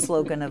great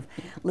slogan of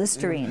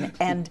Listerine.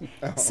 And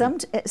at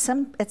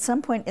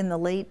some point in the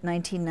late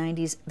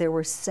 1990s, there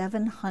were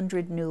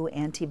 700 new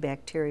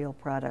antibacterial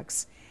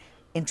products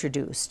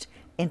introduced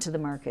into the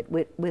market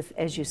with,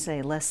 as you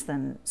say, less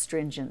than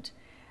stringent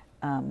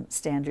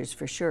standards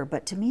for sure.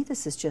 But to me,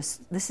 this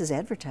is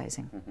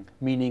advertising.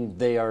 Meaning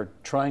they are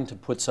trying to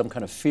put some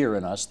kind of fear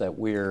in us that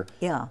we're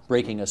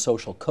breaking a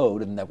social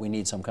code and that we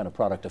need some kind of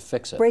product to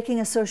fix it.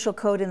 Breaking a social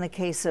code in the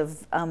case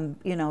of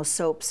you know,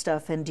 soap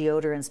stuff and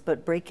deodorants,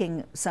 but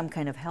breaking some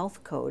kind of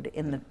health code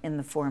in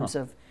the forms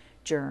of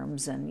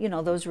germs. And you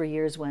know, those were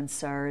years when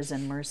SARS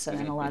and MRSA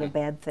and a lot of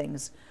bad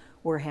things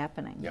were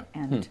happening.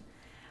 And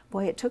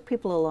boy, it took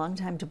people a long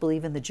time to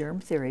believe in the germ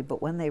theory, but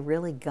when they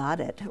really got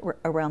it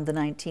around the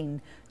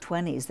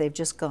 1920s, they've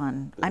just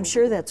gone. I'm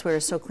sure that's where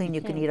So Clean You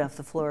Can Eat Off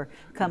the Floor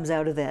comes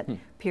out of that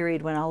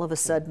period when all of a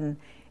sudden,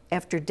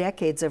 after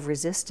decades of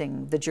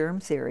resisting the germ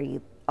theory,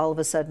 all of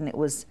a sudden it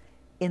was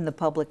in the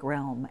public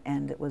realm,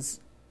 and it was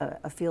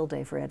a field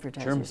day for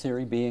advertisers. Germ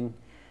theory being?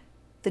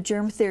 The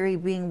germ theory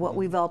being what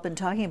we've all been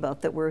talking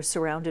about, that we're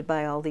surrounded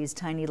by all these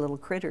tiny little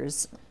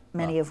critters,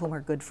 many of whom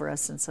are good for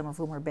us and some of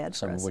whom are bad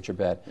for us. Some of which are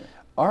bad.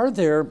 Are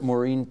there,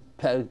 Maureen,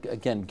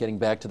 again, getting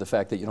back to the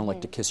fact that you don't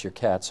like to kiss your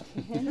cats,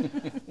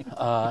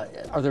 are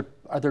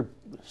there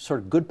sort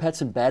of good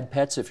pets and bad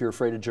pets if you're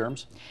afraid of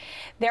germs?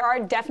 There are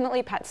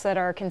definitely pets that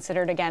are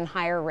considered, again,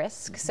 higher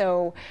risk.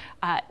 So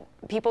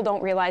people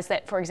don't realize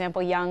that, for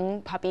example,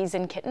 young puppies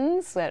and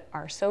kittens that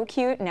are so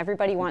cute and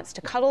everybody wants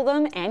to cuddle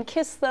them and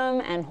kiss them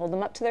and hold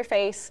them up to their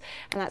face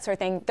and that sort of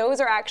thing. Those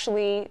are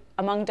actually,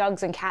 among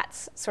dogs and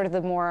cats, sort of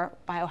the more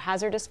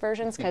biohazardous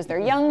versions because they're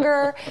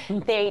younger,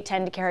 they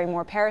tend to carry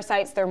more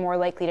parasites, they're more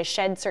likely to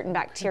shed certain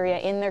bacteria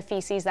in their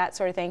feces, that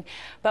sort of thing.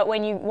 But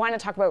when you want to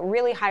talk about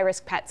really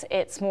high-risk pets,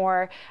 it's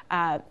more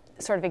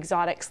sort of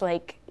exotics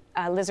like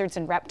lizards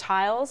and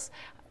reptiles,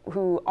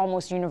 who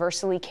almost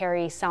universally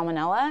carry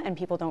salmonella, and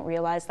people don't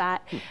realize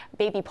that.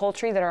 Baby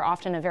poultry that are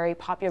often a very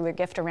popular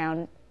gift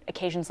around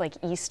occasions like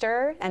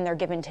Easter, and they're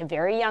given to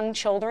very young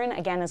children,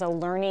 again, as a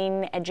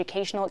learning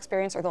educational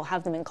experience, or they'll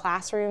have them in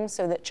classrooms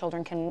so that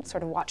children can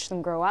sort of watch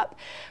them grow up.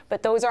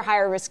 But those are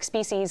higher risk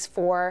species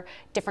for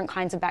different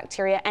kinds of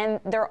bacteria, and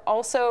they're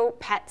also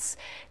pets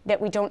that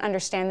we don't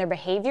understand their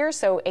behavior,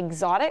 so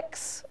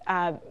exotics,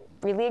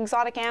 really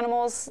exotic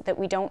animals that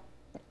we don't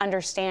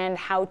understand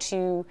how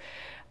to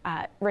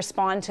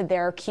respond to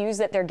their cues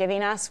that they're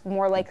giving us,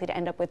 more likely to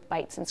end up with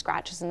bites and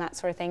scratches and that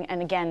sort of thing.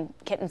 And again,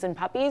 kittens and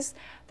puppies,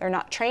 they're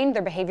not trained,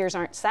 their behaviors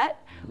aren't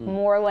set,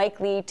 more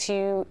likely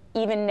to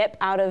even nip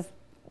out of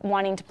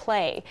wanting to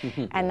play.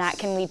 And that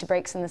can lead to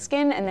breaks in the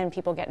skin, and then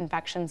people get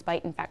infections,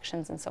 bite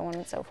infections, and so on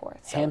and so forth.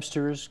 So.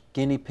 Hamsters,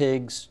 guinea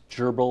pigs,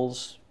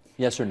 gerbils,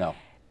 yes or no?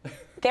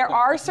 There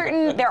are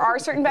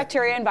certain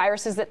bacteria and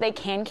viruses that they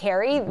can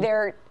carry.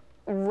 They're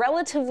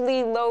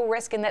relatively low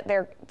risk in that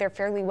they're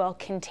fairly well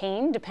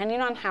contained,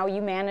 depending on how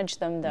you manage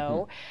them,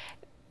 though.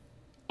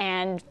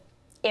 And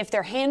if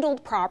they're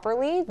handled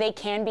properly, they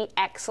can be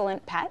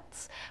excellent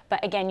pets.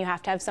 But again, you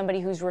have to have somebody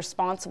who's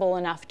responsible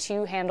enough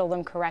to handle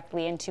them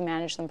correctly and to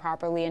manage them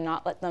properly, and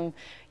not let them,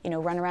 you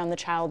know, run around the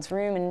child's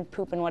room and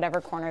poop in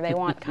whatever corner they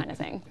want, kind of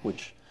thing.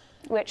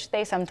 Which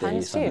they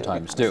sometimes do.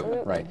 Absolutely.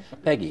 Right.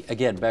 Peggy,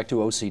 again, back to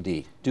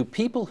OCD. Do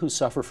people who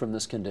suffer from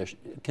this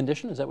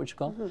condition, is that what you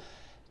call it?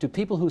 Do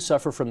people who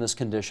suffer from this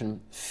condition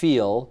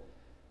feel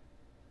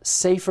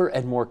safer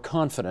and more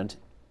confident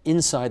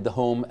inside the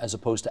home as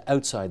opposed to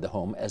outside the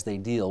home as they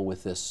deal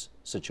with this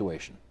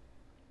situation?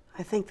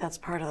 I think that's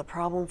part of the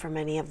problem for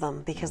many of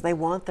them, because they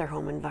want their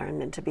home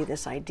environment to be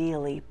this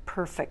ideally,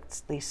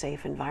 perfectly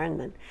safe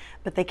environment,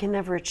 but they can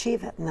never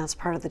achieve it. And that's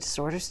part of the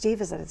disorder,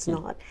 Steve, is that it's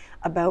not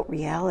about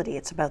reality.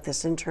 It's about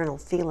this internal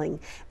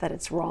feeling that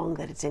it's wrong,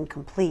 that it's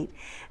incomplete.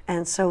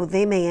 And so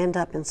they may end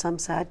up, in some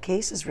sad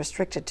cases,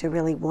 restricted to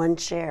really one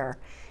chair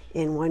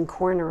in one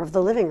corner of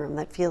the living room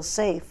that feels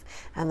safe,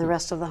 and the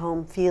rest of the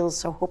home feels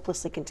so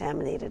hopelessly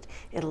contaminated,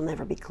 it'll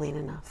never be clean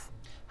enough.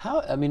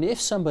 How, I mean, if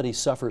somebody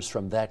suffers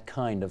from that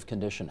kind of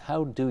condition,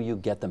 how do you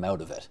get them out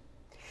of it?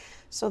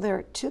 So there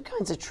are two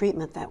kinds of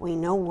treatment that we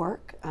know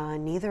work.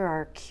 Neither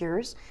are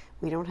cures.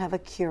 We don't have a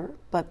cure,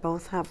 but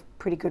both have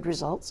pretty good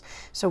results.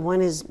 So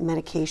one is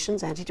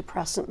medications,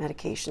 antidepressant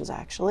medications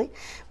actually,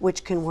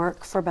 which can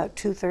work for about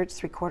 2/3,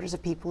 3/4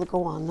 of people who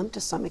go on them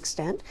to some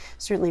extent,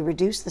 certainly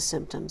reduce the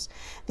symptoms.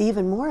 The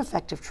even more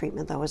effective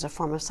treatment, though, is a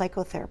form of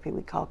psychotherapy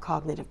we call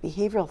cognitive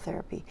behavioral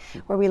therapy,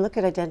 where we look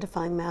at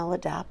identifying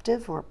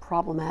maladaptive or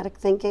problematic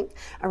thinking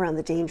around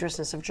the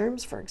dangerousness of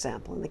germs, for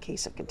example, in the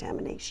case of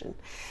contamination.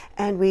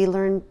 And we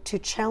learn to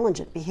challenge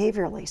it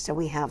behaviorally. So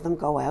we have them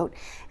go out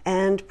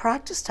and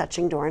practice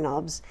touching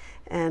doorknobs.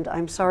 And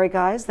I'm sorry,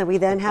 guys, that we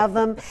then have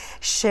them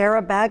share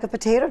a bag of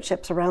potato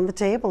chips around the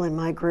table in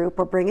my group,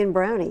 or bring in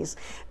brownies,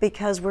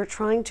 because we're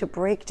trying to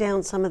break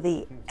down some of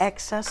the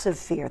excessive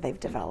fear they've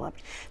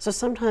developed. So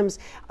sometimes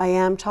I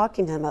am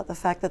talking to them about the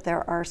fact that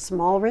there are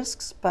small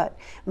risks, but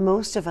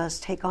most of us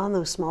take on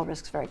those small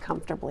risks very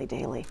comfortably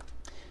daily.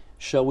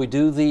 Shall we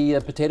do the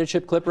potato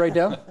chip clip right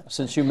now,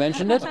 since you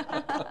mentioned it?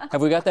 Have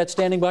we got that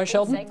standing by,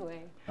 Sheldon? Segue.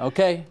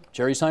 Okay,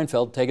 Jerry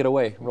Seinfeld, take it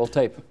away. Roll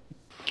tape.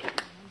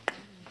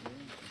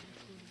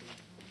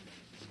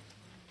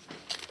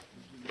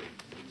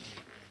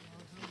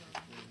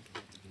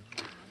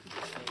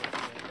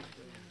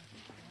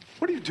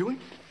 What are you doing?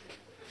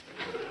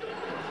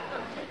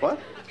 What?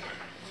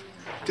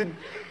 Did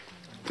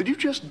you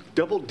just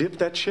double dip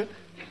that chip?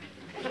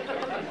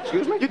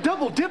 Excuse me? You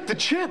double dipped the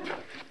chip.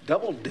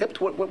 Double dipped?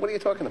 What are you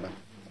talking about?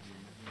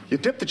 You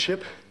dipped the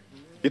chip,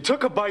 you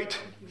took a bite,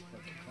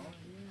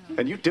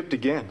 and you dipped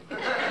again.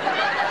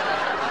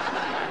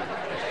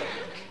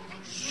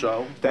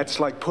 So?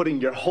 That's like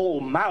putting your whole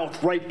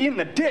mouth right in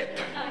the dip.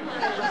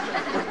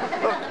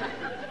 Look,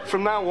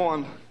 from now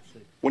on,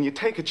 when you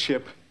take a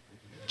chip,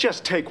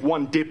 just take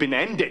one dip and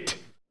end it.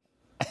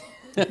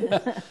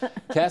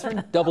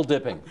 Catherine, double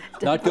dipping.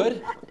 Not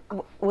good?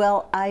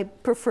 Well, I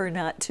prefer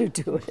not to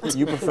do it.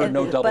 You prefer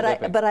no double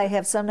dipping. But I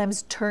have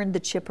sometimes turned the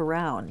chip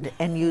around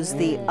and used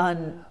the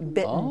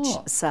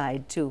unbitten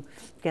side to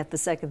get the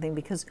second thing,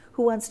 because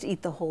who wants to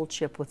eat the whole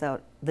chip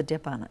without the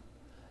dip on it?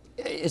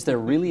 Is there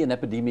really an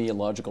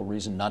epidemiological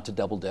reason not to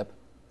double dip?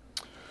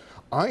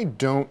 I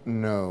don't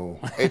know.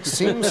 It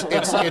seems we're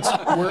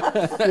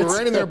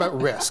right in there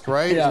about risk,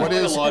 right? Yeah.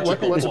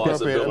 What's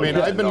appropriate? I mean,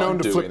 I've been known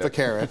to flip doing the it.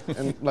 carrot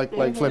and like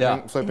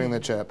flipping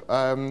the chip.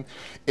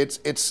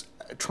 It's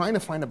trying to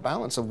find a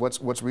balance of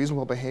what's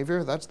reasonable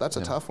behavior. That's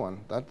a tough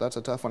one. That's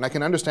a tough one. I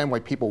can understand why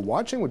people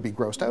watching would be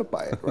grossed out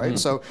by it, right?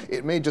 So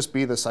it may just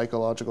be the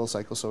psychological,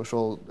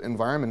 psychosocial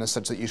environment is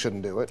such that you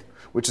shouldn't do it,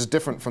 which is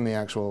different from the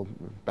actual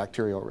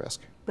bacterial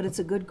risk. But it's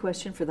a good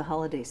question for the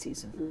holiday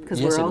season,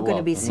 because Yes, we're it all going to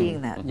will. be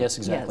seeing that. Yes,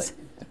 exactly.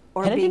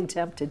 Or Had being any-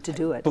 tempted to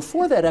do it.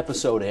 Before that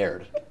episode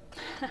aired,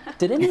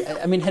 had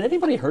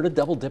anybody heard of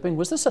double dipping?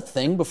 Was this a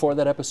thing before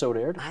that episode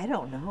aired? I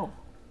don't know.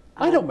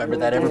 I don't remember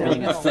that ever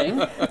being a thing.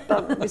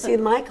 But you see,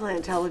 my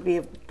clientele would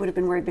have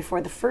been worried before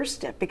the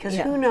first dip, because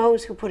Yeah. who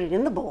knows who put it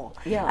in the bowl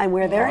and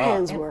where their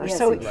hands were. Yes,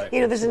 So exactly.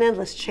 you know, there's an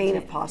endless chain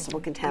of possible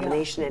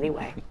contamination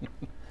anyway.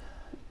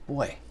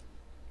 Boy,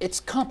 it's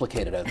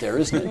complicated out there,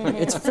 isn't it?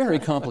 It's very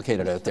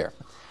complicated out there.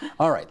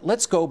 All right,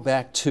 let's go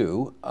back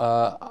to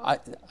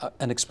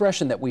an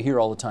expression that we hear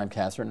all the time,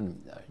 Catherine,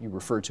 and you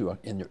refer to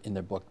in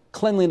their book,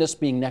 cleanliness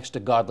being next to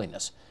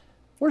godliness.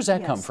 Where does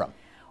that come from?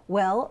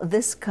 Well,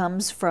 this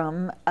comes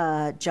from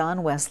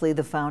John Wesley,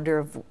 the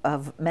founder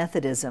of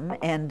Methodism,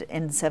 and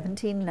in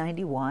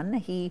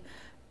 1791,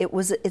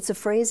 it's a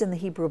phrase in the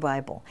Hebrew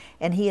Bible,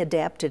 and he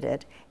adapted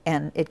it,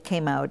 and it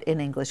came out in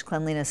English,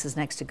 cleanliness is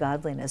next to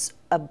godliness,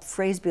 a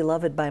phrase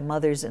beloved by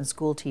mothers and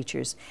school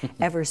teachers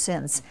ever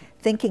since,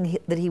 thinking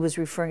that he was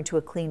referring to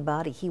a clean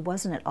body. He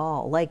wasn't at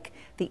all. Like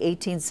the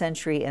 18th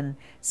century and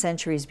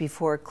centuries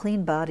before,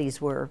 clean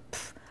bodies were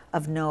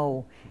of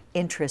no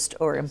interest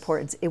or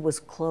importance. It was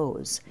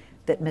clothes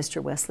that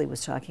Mr. Wesley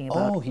was talking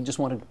about. Oh, he just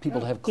wanted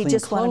people to have clean He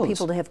just clothes. wanted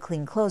people to have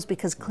clean clothes,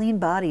 because clean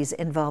bodies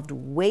involved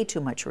way too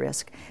much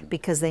risk,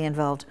 because they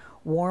involved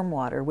warm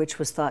water, which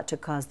was thought to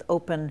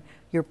open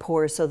your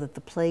pores so that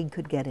the plague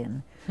could get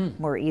in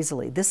more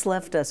easily. This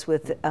left us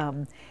with,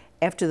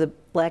 after the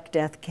Black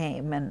Death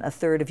came and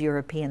 1/3 of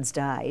Europeans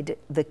died,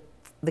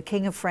 the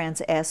King of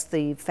France asked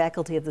the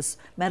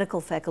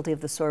medical faculty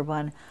of the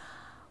Sorbonne,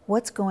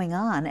 what's going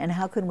on and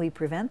how can we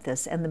prevent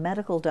this? And the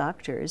medical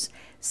doctors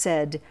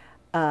said,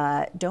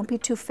 don't be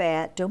too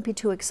fat, don't be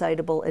too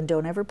excitable, and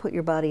don't ever put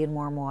your body in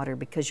warm water,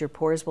 because your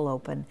pores will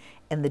open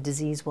and the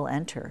disease will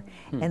enter.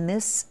 And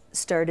this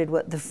started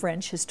what the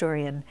French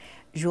historian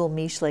Jules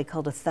Michelet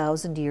called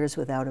 1,000 years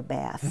without a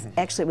bath.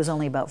 Actually, it was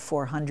only about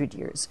 400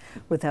 years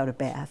without a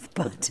bath.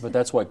 But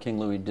that's why King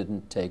Louis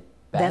didn't take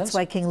baths? That's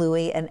why King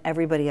Louis and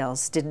everybody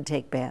else didn't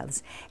take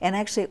baths. And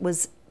actually, it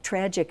was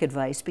tragic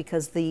advice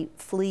because the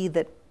flea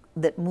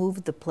that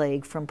moved the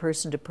plague from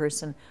person to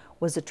person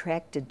was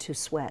attracted to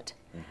sweat.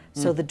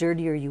 So the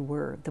dirtier you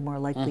were, the more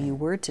likely you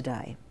were to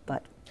die.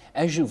 But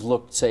as you've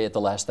looked, say, at the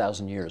last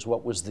 1,000 years,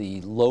 what was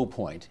the low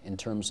point in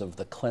terms of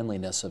the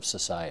cleanliness of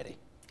society?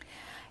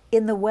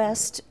 In the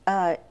West,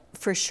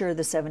 for sure,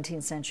 the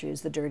 17th century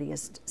is the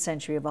dirtiest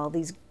century of all.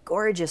 These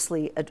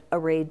gorgeously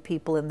arrayed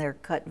people in their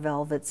cut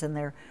velvets and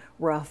their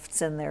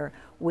ruffs and their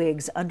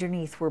wigs.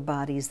 Underneath were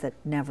bodies that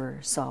never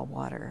saw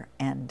water.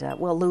 And,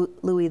 well,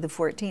 Louis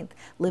XIV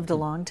lived a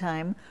long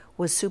time,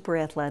 was super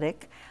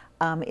athletic.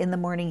 In the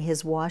morning,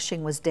 his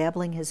washing was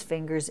dabbling his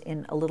fingers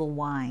in a little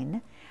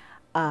wine.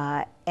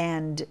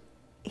 And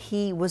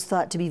he was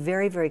thought to be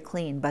very, very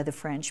clean by the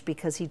French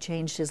because he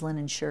changed his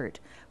linen shirt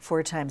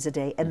 4 times a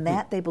day. And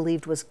that, they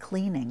believed, was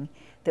cleaning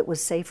that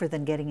was safer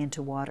than getting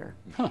into water.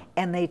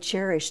 And they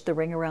cherished the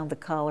ring around the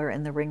collar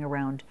and the ring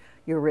around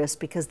your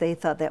wrist because they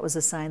thought that was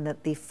a sign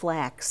that the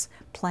flax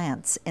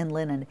plants in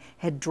linen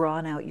had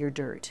drawn out your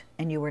dirt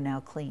and you were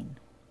now clean.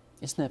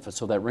 Isn't that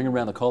so? That ring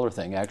around the collar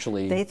thing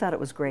actually. They thought it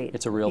was great.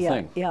 It's a real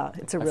thing. Yeah,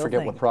 it's a real thing. I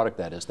forget what product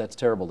that is. That's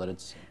terrible that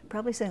it's.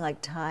 Probably something like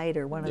Tide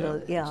or one of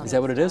those. Yeah. Is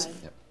that what it is?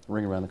 Yep.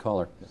 Ring around the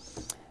collar.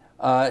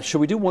 Should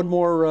we do one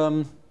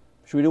more?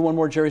 Should we do one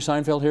more Jerry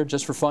Seinfeld here,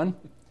 just for fun?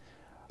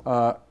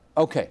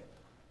 Okay.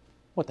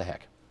 What the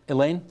heck?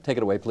 Elaine, take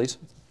it away, please.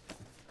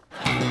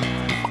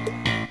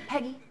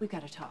 Peggy, we've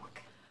got to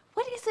talk.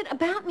 What is it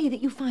about me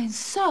that you find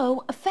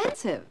so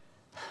offensive?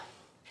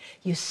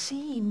 You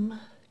seem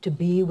to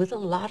be with a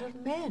lot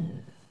of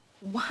men.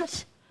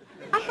 What?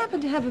 I happen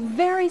to have a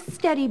very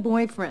steady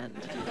boyfriend.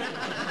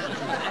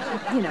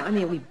 You know, I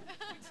mean, we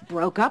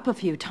broke up a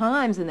few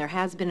times, and there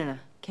has been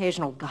an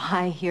occasional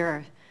guy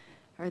here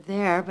or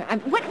there, but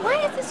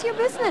why is this your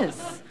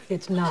business?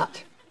 It's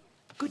not.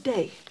 Good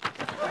day.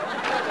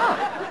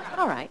 Oh,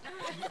 all right.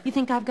 You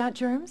think I've got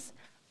germs?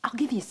 I'll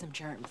give you some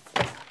germs.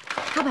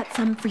 How about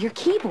some for your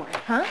keyboard,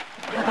 huh?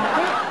 How about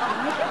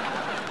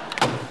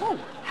that? Oh,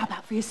 how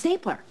about for your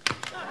stapler?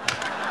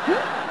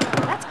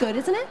 That's good,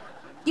 isn't it?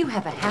 You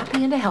have a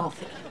happy and a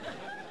healthy.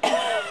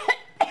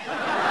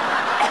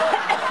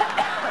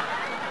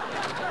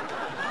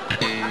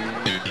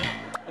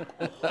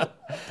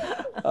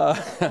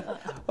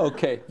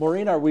 Okay,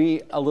 Maureen, are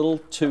we a little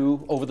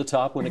too over the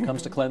top when it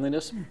comes to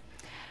cleanliness?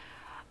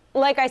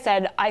 Like I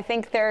said, I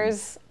think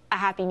there's a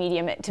happy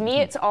medium. To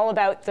me, it's all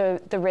about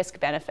the risk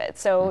benefit.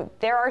 So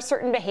there are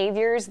certain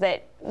behaviors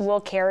that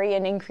will carry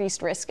an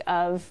increased risk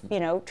of,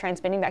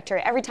 transmitting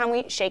bacteria every time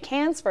we shake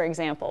hands, for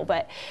example.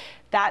 But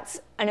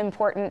that's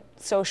an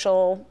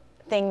social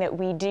thing that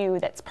we do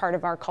that's part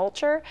of our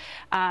culture.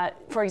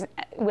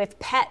 With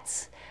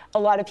pets, a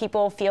lot of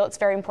people feel it's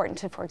very important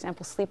to, for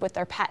example, sleep with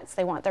their pets.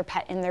 They want their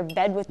pet in their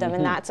bed with them,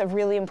 and that's a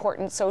really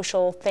important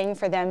social thing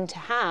for them to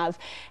have.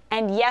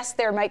 And yes,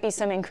 there might be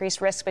some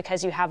increased risk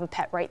because you have a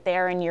pet right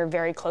there and you're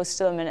very close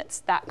to them and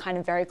it's that kind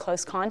of very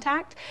close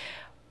contact.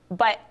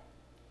 But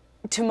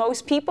to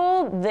most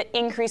people, the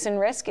increase in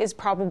risk is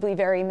probably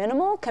very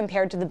minimal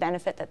compared to the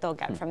benefit that they'll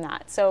get from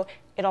that. So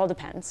it all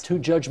depends. Too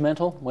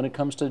judgmental when it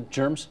comes to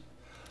germs?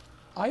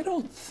 I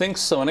don't think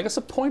so. And I guess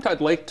a point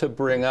I'd like to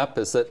bring up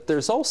is that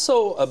there's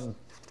also a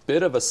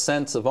bit of a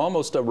sense of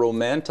almost a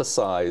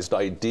romanticized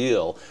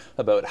ideal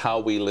about how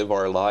we live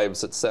our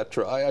lives,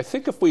 etc. I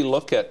think if we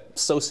look at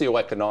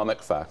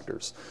socioeconomic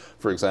factors,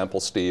 for example,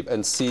 Steve,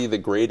 and see the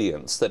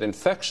gradients that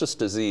infectious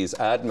disease,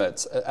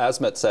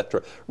 asthma,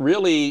 etc.,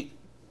 really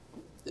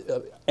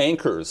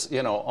anchors,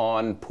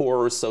 on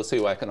poor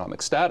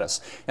socioeconomic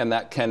status. And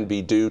that can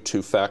be due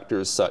to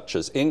factors such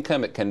as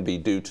income. It can be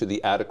due to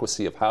the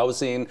adequacy of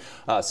housing,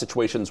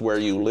 situations where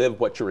you live,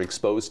 what you're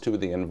exposed to,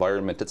 the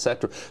environment,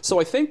 etc. So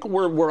I think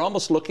we're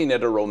almost looking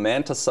at a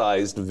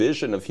romanticized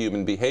vision of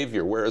human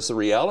behavior, whereas the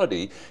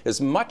reality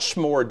is much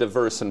more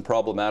diverse and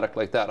problematic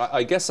like that.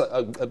 I guess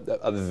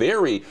a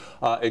very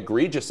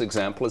egregious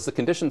example is the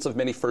conditions of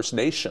many First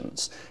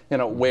Nations,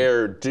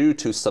 where due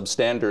to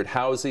substandard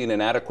housing,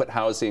 inadequate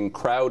housing,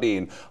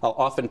 crowding,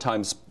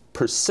 oftentimes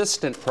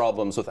persistent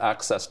problems with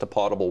access to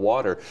potable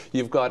water,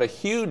 you've got a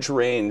huge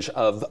range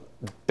of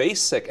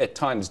basic, at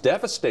times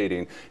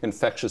devastating,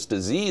 infectious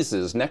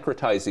diseases,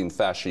 necrotizing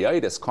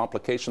fasciitis,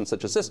 complications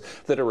such as this,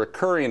 that are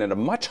occurring at a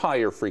much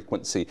higher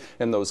frequency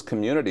in those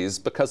communities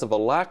because of a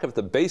lack of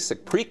the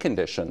basic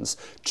preconditions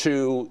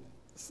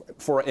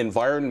for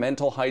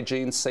environmental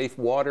hygiene, safe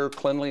water,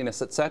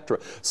 cleanliness, etc.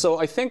 So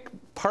I think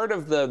part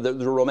of the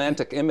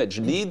romantic image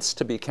needs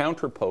to be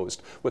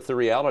counterposed with the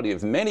reality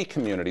of many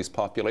communities,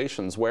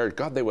 populations where,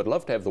 God, they would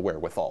love to have the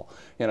wherewithal,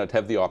 to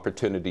have the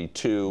opportunity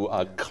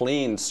to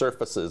clean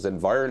surfaces,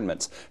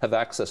 environments, have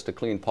access to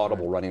clean,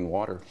 potable, running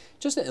water.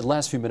 Just in the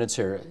last few minutes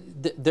here,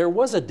 there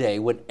was a day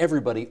when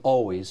everybody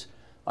always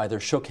either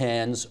shook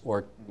hands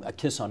or a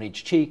kiss on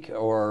each cheek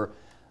or,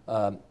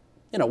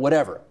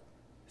 whatever.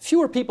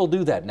 Fewer people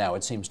do that now,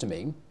 it seems to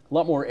me. A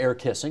lot more air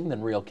kissing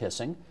than real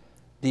kissing.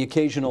 The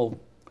occasional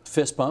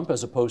fist bump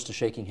as opposed to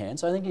shaking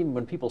hands. I think even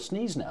when people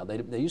sneeze now,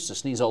 they used to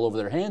sneeze all over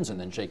their hands and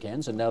then shake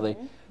hands, and now they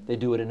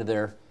do it into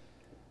their...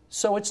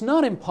 So it's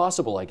not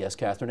impossible, I guess,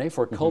 Catherine,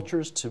 for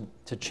cultures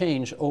to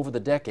change over the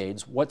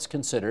decades what's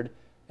considered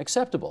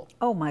acceptable.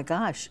 Oh my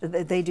gosh,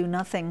 they do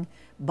nothing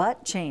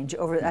but change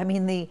over. I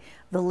mean, the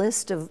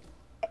list of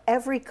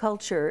every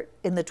culture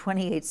in the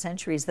 28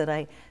 centuries that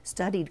I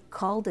studied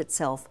called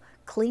itself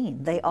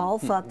clean. They all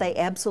thought they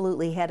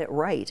absolutely had it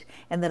right,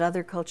 and that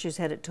other cultures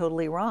had it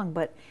totally wrong.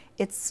 But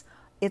it's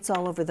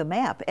all over the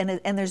map, and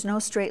there's no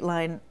straight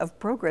line of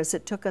progress.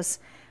 It took us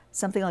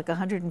something like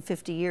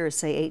 150 years,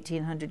 say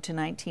 1800 to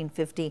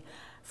 1950,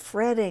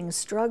 fretting,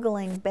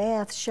 struggling,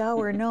 bath,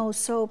 shower, no,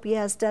 soap,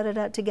 yes,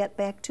 da-da-da, to get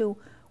back to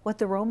what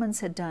the Romans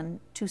had done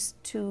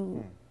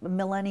two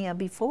millennia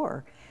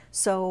before.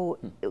 So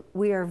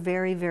we are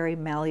very, very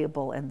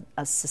malleable and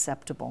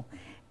susceptible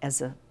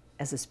as a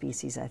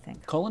species, I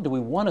think. Colin, do we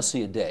want to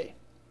see a day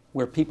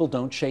where people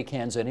don't shake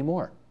hands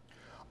anymore?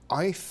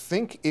 I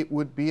think it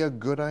would be a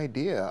good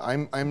idea.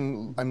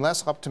 I'm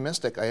less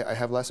optimistic. I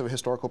have less of a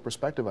historical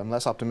perspective. I'm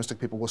less optimistic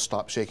people will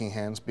stop shaking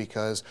hands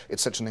because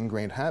it's such an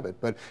ingrained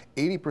habit. But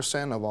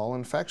 80% of all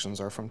infections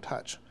are from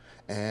touch.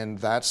 And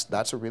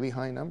that's a really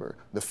high number.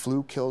 The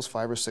flu kills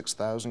 5,000 or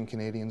 6,000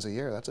 Canadians a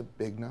year. That's a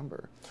big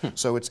number.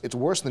 So it's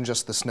worse than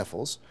just the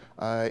sniffles.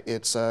 It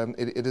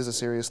is a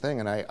serious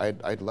thing, and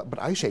but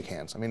I shake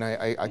hands. I mean,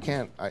 I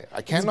can't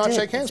not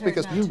shake hands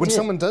because when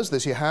someone does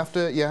this, you have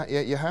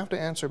to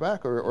answer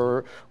back,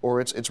 or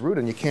it's rude,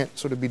 and you can't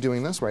sort of be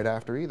doing this right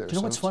after either. Do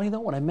you know what's funny though?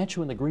 When I met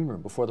you in the green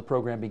room before the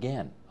program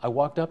began, I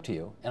walked up to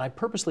you, and I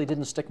purposely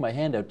didn't stick my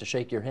hand out to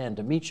shake your hand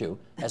to meet you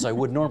as I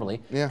would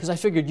normally, because I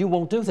figured you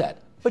won't do that.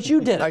 But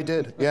you did. I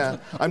did, yeah.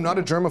 I'm not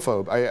a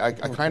germaphobe. I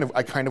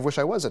kind of wish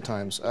I was at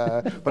times,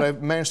 but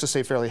I've managed to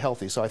stay fairly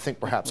healthy, so I think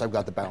perhaps I've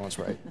got the balance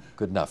right.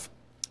 Good enough.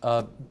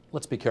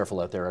 Let's be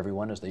careful out there,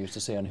 everyone, as they used to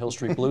say on Hill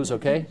Street Blues,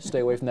 okay? Stay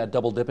away from that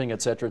double dipping,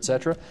 et cetera, et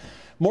cetera.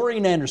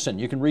 Maureen Anderson,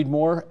 you can read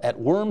more at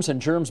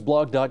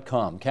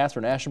wormsandgermsblog.com.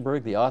 Catherine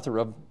Aschenberg, the author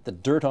of The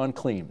Dirt on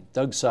Clean.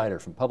 Doug Sider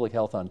from Public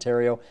Health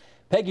Ontario.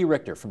 Peggy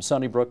Richter from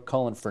Sunnybrook.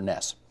 Colin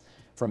Furness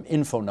from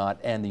Infonaut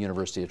and the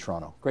University of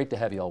Toronto. Great to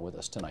have you all with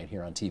us tonight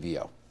here on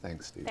TVO.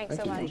 Thanks, Steve. Thanks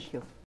so much. Thank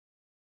you.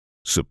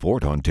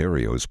 Support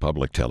Ontario's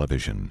public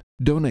television.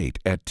 Donate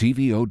at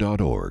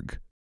tvo.org.